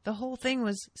 The whole thing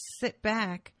was sit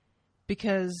back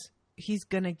because he's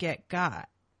going to get got.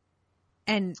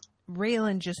 And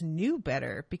Raylan just knew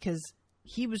better because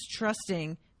he was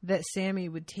trusting that Sammy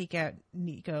would take out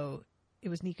Nico. It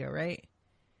was Nico, right?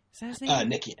 Is that his name?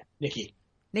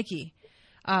 Nikki.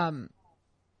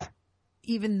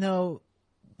 Even though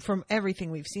from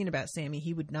everything we've seen about Sammy,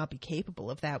 he would not be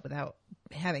capable of that without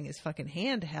having his fucking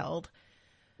hand held.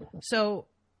 So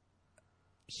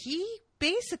he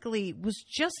basically was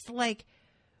just like,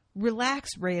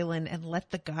 relax, Raylan, and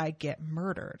let the guy get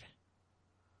murdered.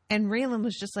 And Raylan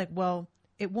was just like, well,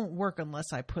 it won't work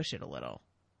unless I push it a little.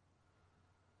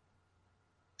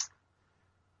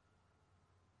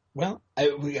 Well,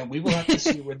 we will have to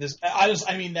see where this...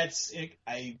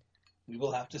 we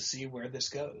will have to see where this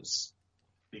goes.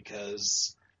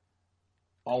 Because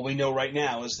all we know right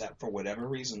now is that for whatever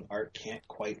reason, Art can't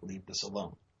quite leave this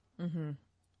alone. Mm-hmm.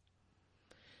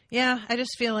 Yeah, I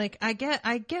just feel like I get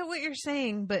what you're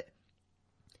saying, but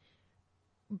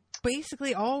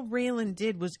basically all Raylan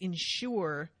did was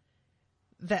ensure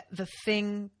that the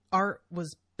thing Art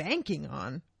was banking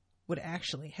on would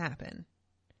actually happen.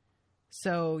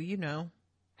 So, you know.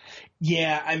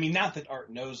 Yeah, I mean, not that Art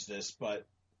knows this, but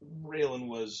Raylan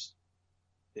was...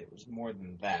 It was more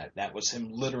than that. That was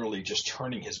him literally just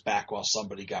turning his back while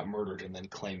somebody got murdered and then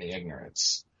claiming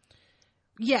ignorance.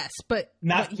 Yes, but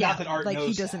not that Art like knows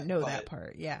he doesn't that, know but, that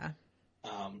part. Yeah.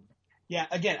 Yeah.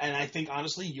 Again, and I think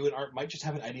honestly, you and Art might just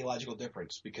have an ideological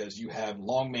difference because you have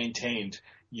long maintained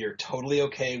you're totally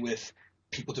okay with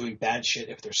people doing bad shit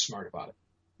if they're smart about it.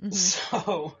 Mm-hmm.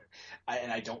 So,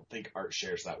 I don't think Art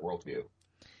shares that worldview.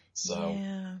 So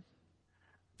yeah,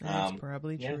 that's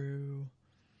probably true.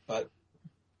 But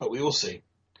we will see.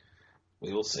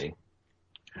 We will see.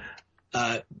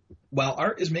 While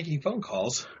Art is making phone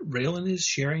calls, Raylan is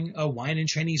sharing a wine and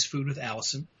Chinese food with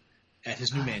Allison at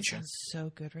his new mansion. That sounds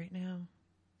so good right now.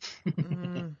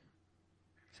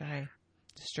 Sorry.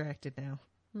 Distracted now.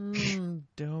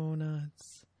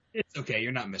 Donuts. It's okay.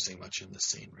 You're not missing much in this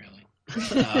scene, really.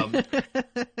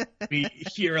 We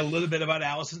hear a little bit about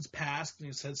Allison's past, and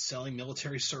it says selling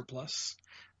military surplus.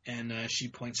 And she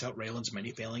points out Raylan's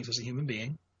many failings as a human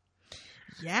being.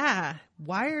 Yeah.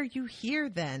 Why are you here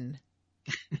then?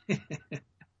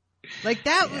 Like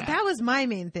that was my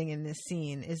main thing in this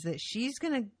scene is that she's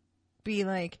going to be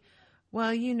like,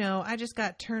 well, you know, I just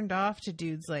got turned off to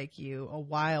dudes like you a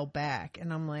while back.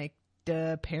 And I'm like,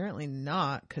 duh, apparently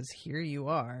not, because here you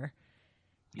are.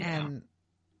 Yeah. And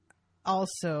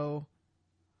also,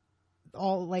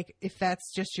 if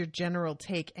that's just your general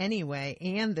take anyway,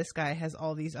 and this guy has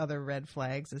all these other red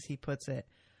flags, as he puts it,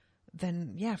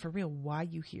 then yeah, for real, why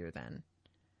you here then?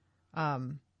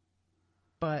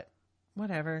 But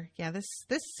whatever. Yeah, this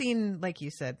scene, like you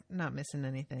said, not missing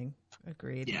anything.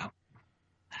 Agreed. Yeah.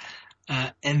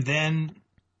 And then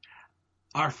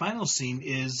our final scene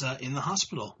is in the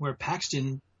hospital where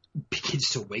Paxton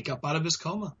begins to wake up out of his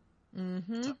coma.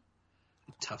 Mm-hmm.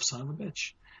 Tough son of a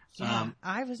bitch. Yeah,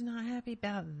 I was not happy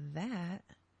about that.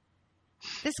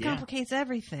 This complicates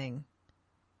everything.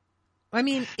 I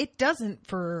mean, it doesn't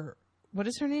for... What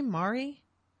is her name?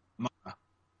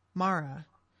 Mara.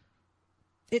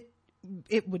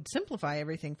 It would simplify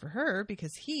everything for her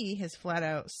because he has flat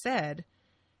out said,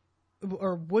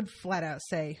 or would flat out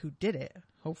say who did it,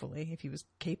 hopefully, if he was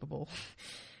capable.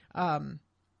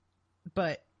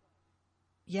 But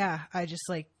yeah, I just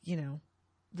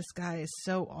this guy is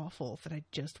so awful that I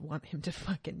just want him to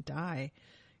fucking die.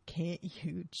 Can't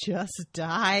you just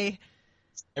die?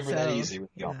 Never that easy with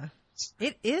y'all. Yeah.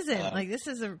 It isn't. Like, this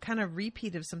is a kind of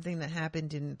repeat of something that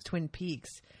happened in Twin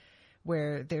Peaks,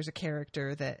 where there's a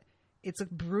character that it's a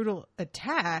brutal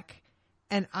attack,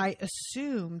 and I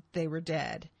assumed they were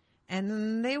dead,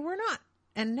 and they were not.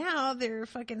 And now they're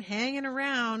fucking hanging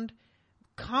around,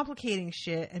 complicating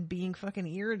shit and being fucking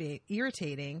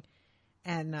irritating.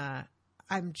 And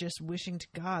I'm just wishing to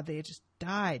God they just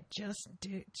died. Just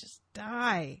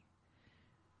die.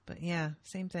 But yeah,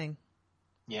 same thing.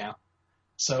 Yeah.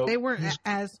 So they weren't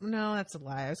no, that's a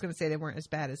lie. I was going to say they weren't as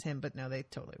bad as him, but no, they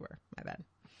totally were. My bad.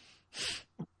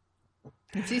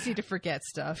 It's easy to forget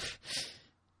stuff.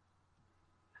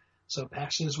 So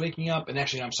Paxton is waking up, and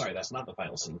actually, I'm sorry, that's not the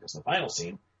final scene, because the final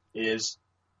scene is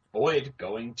Boyd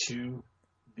going to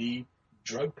the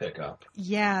drug pickup.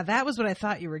 Yeah, that was what I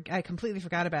thought you were. I completely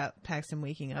forgot about Paxton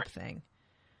waking up thing.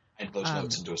 And those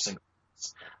notes into a single.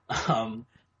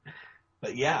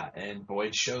 But yeah, and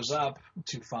Boyd shows up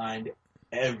to find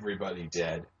everybody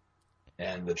dead,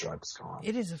 and the drug's gone.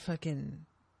 It is a fucking,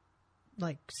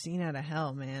 like, scene out of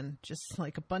hell, man. Just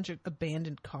like a bunch of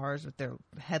abandoned cars with their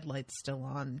headlights still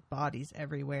on, bodies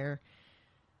everywhere.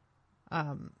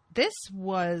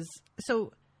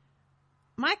 So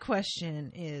my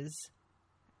question is,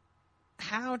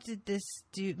 how did this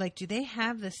do they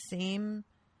have the same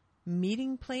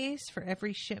meeting place for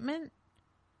every shipment?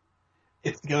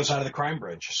 It's the other side of the crime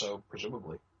bridge, so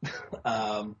presumably.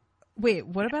 Wait,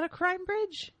 what about a crime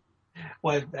bridge?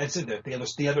 Well, that's it.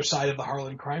 The other side of the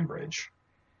Harlan crime bridge.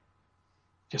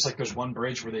 Just like there's one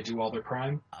bridge where they do all their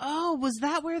crime. Oh, was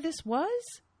that where this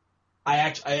was? I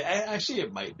actually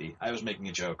it might be. I was making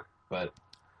a joke, but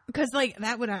because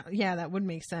that would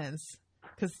make sense.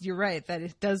 Because you're right that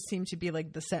it does seem to be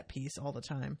like the set piece all the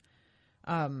time.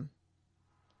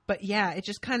 But yeah, it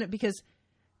just kind of, because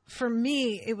for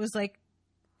me it was like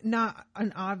not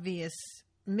an obvious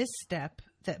misstep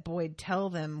that Boyd tell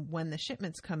them when the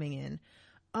shipment's coming in,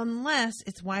 unless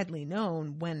it's widely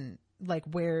known when, like,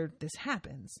 where this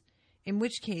happens, in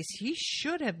which case he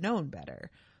should have known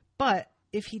better. But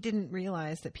if he didn't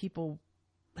realize that people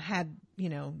had,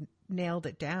 nailed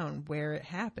it down where it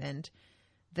happened,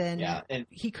 then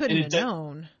he couldn't have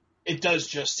known. It does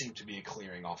just seem to be a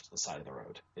clearing off to the side of the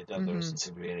road. It does, there doesn't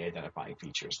seem to be any identifying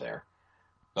features there.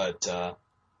 But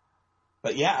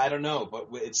yeah, I don't know. But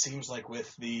it seems like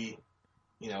with the,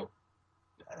 the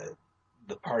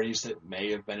parties that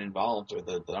may have been involved, or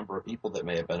the number of people that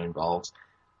may have been involved,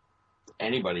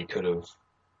 anybody could have,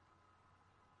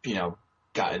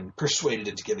 gotten persuaded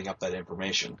into giving up that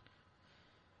information.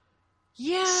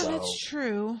 Yeah, so, that's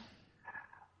true.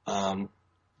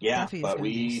 Yeah, Duffy's but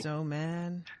be so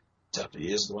mad.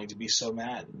 Duffy is going to be so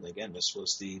mad. And again, this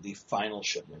was the final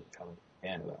shipment coming from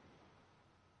Canada.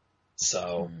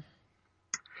 So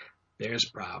there's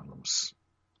problems.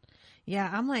 Yeah,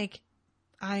 I'm like,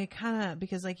 I kind of,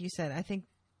 because like you said, I think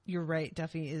you're right.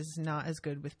 Duffy is not as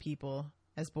good with people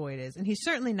as Boyd is. And he's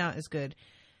certainly not as good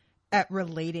at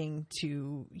relating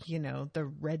to,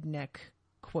 the redneck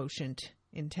quotient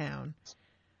in town.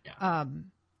 Yeah.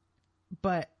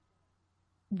 But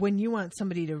when you want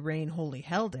somebody to rain holy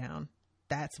hell down,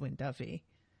 that's when Duffy.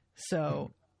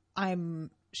 So I'm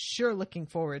sure looking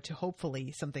forward to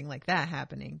hopefully something like that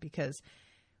happening, because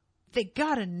they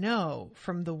gotta know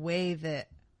from the way that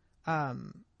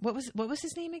what was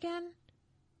his name again?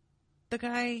 The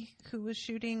guy who was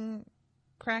shooting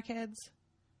crackheads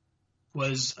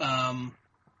was I'm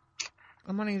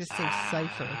wanting to say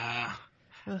Cypher.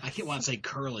 I can't want to say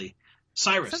Curly.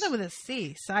 Cyrus. Something with a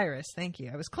C. Cyrus. Thank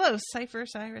you. I was close. Cypher,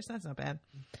 Cyrus. That's not bad.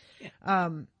 Yeah.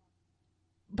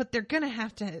 But they're gonna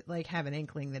have to have an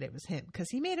inkling that it was him, because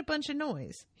he made a bunch of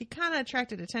noise. He kind of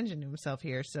attracted attention to himself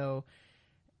here, so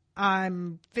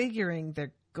I'm figuring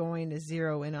they're going to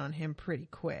zero in on him pretty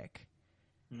quick.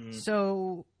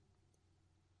 So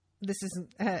this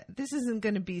isn't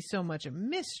going to be so much a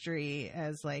mystery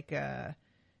as like a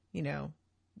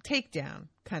takedown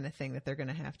kind of thing that they're going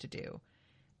to have to do.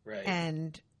 Right.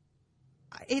 And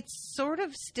it's sort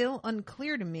of still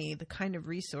unclear to me the kind of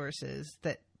resources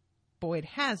that Boyd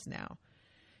has now,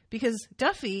 because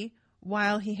Duffy,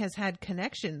 while he has had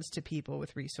connections to people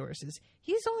with resources,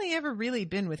 he's only ever really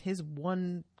been with his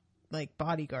one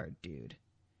bodyguard dude.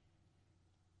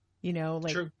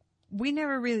 True. We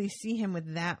never really see him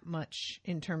with that much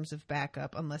in terms of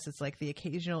backup, unless it's the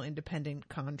occasional independent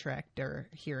contractor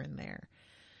here and there.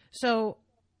 So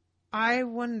I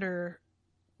wonder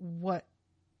what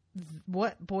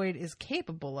Boyd is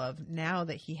capable of now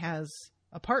that he has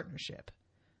a partnership.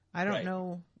 I don't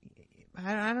know.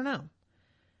 I don't know.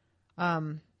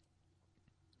 So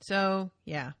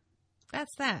yeah,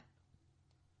 that's that.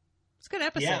 It's a good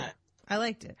episode. Yeah. I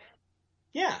liked it.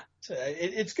 Yeah, so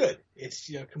it's good.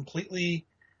 It's completely.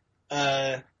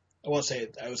 I won't say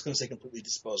it. I was going to say completely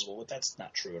disposable, but that's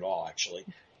not true at all. Actually,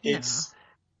 it's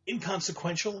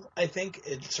inconsequential. I think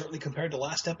it's certainly compared to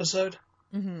last episode.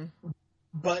 Mm-hmm.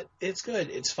 But it's good.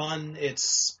 It's fun.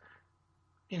 It's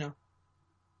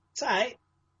it's alright.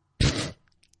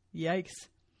 Yikes!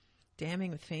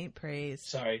 Damning with faint praise.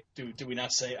 Sorry. Do we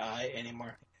not say I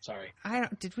anymore? Sorry. I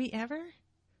don't. Did we ever?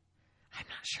 I'm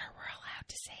not sure we're allowed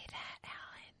to say that,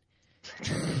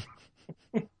 Alan.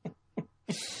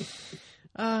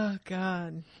 Oh,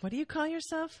 God. What do you call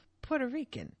yourself? Puerto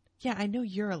Rican. Yeah, I know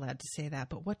you're allowed to say that,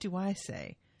 but what do I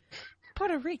say?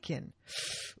 Puerto Rican.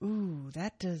 Ooh,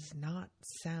 that does not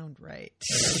sound right.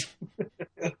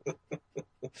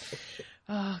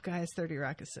 Oh, guys, 30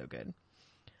 Rock is so good.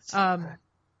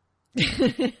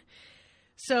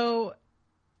 So,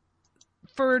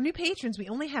 for new patrons, we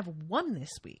only have one this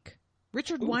week.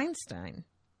 Richard Weinstein.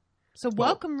 So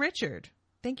welcome, Richard.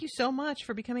 Thank you so much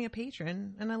for becoming a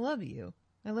patron, and I love you.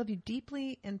 I love you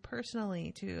deeply and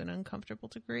personally to an uncomfortable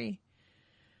degree.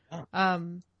 Oh.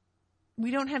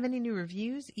 We don't have any new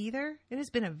reviews either. It has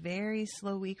been a very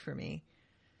slow week for me.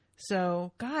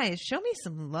 So, guys, show me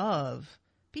some love.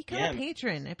 Become a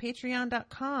patron at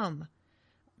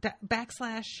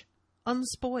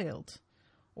patreon.com/unspoiled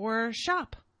or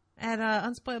shop at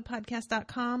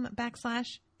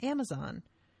unspoiledpodcast.com/Amazon,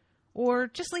 or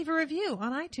just leave a review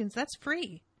on iTunes. That's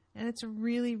free. And it's a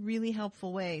really, really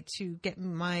helpful way to get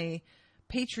my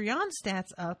Patreon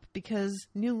stats up, because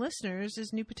new listeners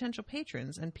is new potential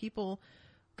patrons, and people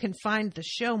can find the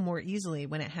show more easily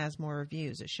when it has more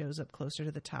reviews. It shows up closer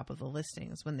to the top of the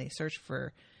listings when they search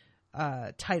for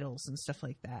titles and stuff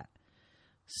like that.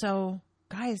 So,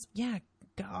 guys,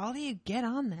 all of you get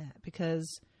on that,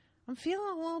 because I'm feeling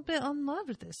a little bit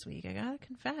unloved this week. I gotta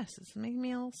confess, it's making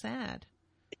me a little sad.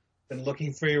 Been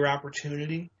looking for your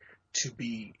opportunity to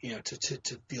be,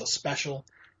 to feel special,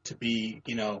 to be,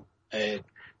 to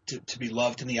be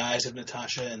loved in the eyes of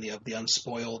Natasha and of the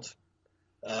unspoiled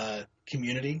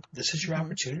community. This is your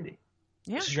opportunity.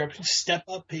 Yeah. This is your opportunity. Step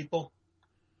up, people.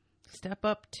 Step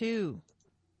up to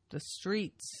the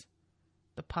streets,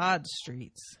 the pod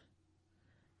streets.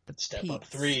 The Step up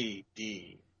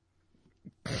 3D.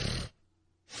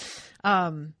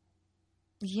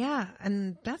 Yeah,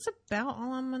 and that's about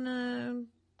all I'm gonna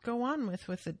go on with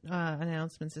the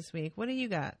announcements this week. What do you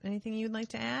got? Anything you'd like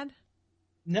to add?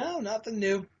 No, nothing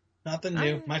new. Nothing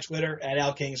new. My Twitter at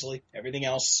Al Kingsley. Everything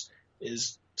else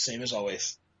is same as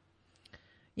always.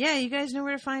 Yeah, you guys know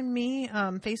where to find me.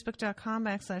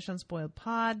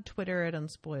 Facebook.com/unspoiledpod, Twitter at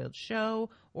unspoiledshow,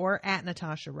 or at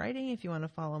Natasha Writing if you want to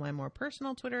follow my more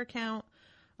personal Twitter account.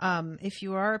 If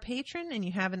you are a patron and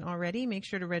you haven't already, make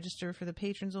sure to register for the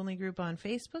patrons only group on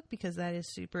Facebook, because that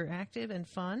is super active and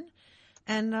fun.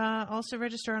 And also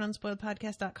register on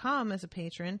unspoiledpodcast.com as a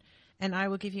patron, and I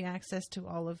will give you access to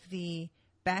all of the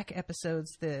back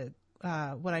episodes, the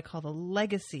what I call the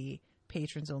legacy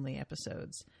patrons only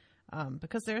episodes,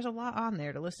 because there's a lot on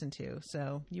there to listen to,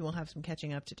 so you will have some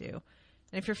catching up to do.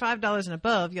 And if you're $5 and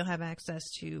above, you'll have access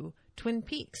to Twin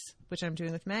Peaks, which I'm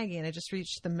doing with Maggie, and I just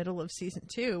reached the middle of season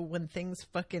 2 when things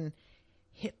fucking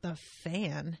hit the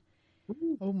fan.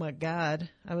 Ooh. Oh my God,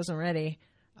 I wasn't ready.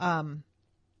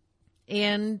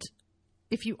 And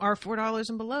if you are $4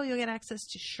 and below, you'll get access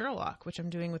to Sherlock, which I'm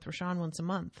doing with Rashawn once a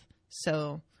month.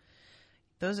 So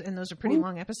those are pretty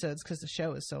long episodes because the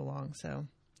show is so long. So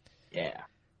yeah,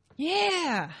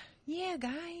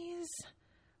 guys.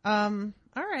 All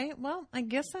right. Well, I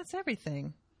guess that's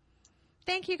everything.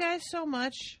 Thank you guys so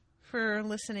much for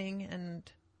listening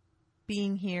and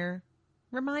being here.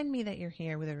 Remind me that you're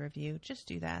here with a review. Just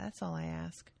do that. That's all I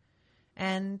ask.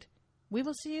 And we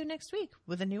will see you next week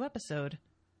with a new episode.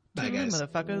 Bye, guys.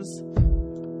 Motherfuckers.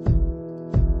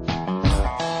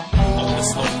 On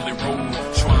this lonely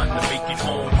road, trying to make it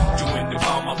home, doing it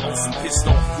by my lonesome, pissed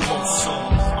off, who wants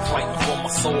some? I'm fighting for my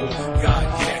soul. God,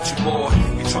 get at you, boy.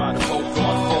 You try to go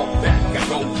God, fall back, I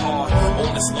go hard.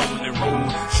 On this lonely road,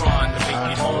 trying to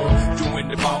make it home,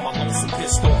 doing it by my lonesome,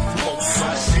 pissed off, who wants some?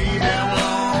 I see them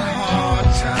long, hard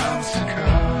times to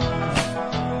come.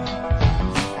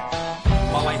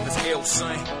 My life is ill,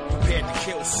 son. Prepared to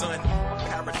kill, son. A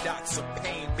paradox of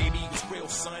pain, baby, it's real,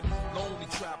 son. Lonely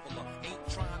traveler, ain't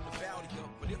trying to bow to you,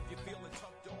 but if you're feeling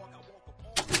tough, dog, I walk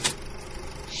upon.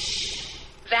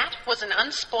 That was an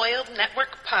Unspoiled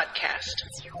Network podcast.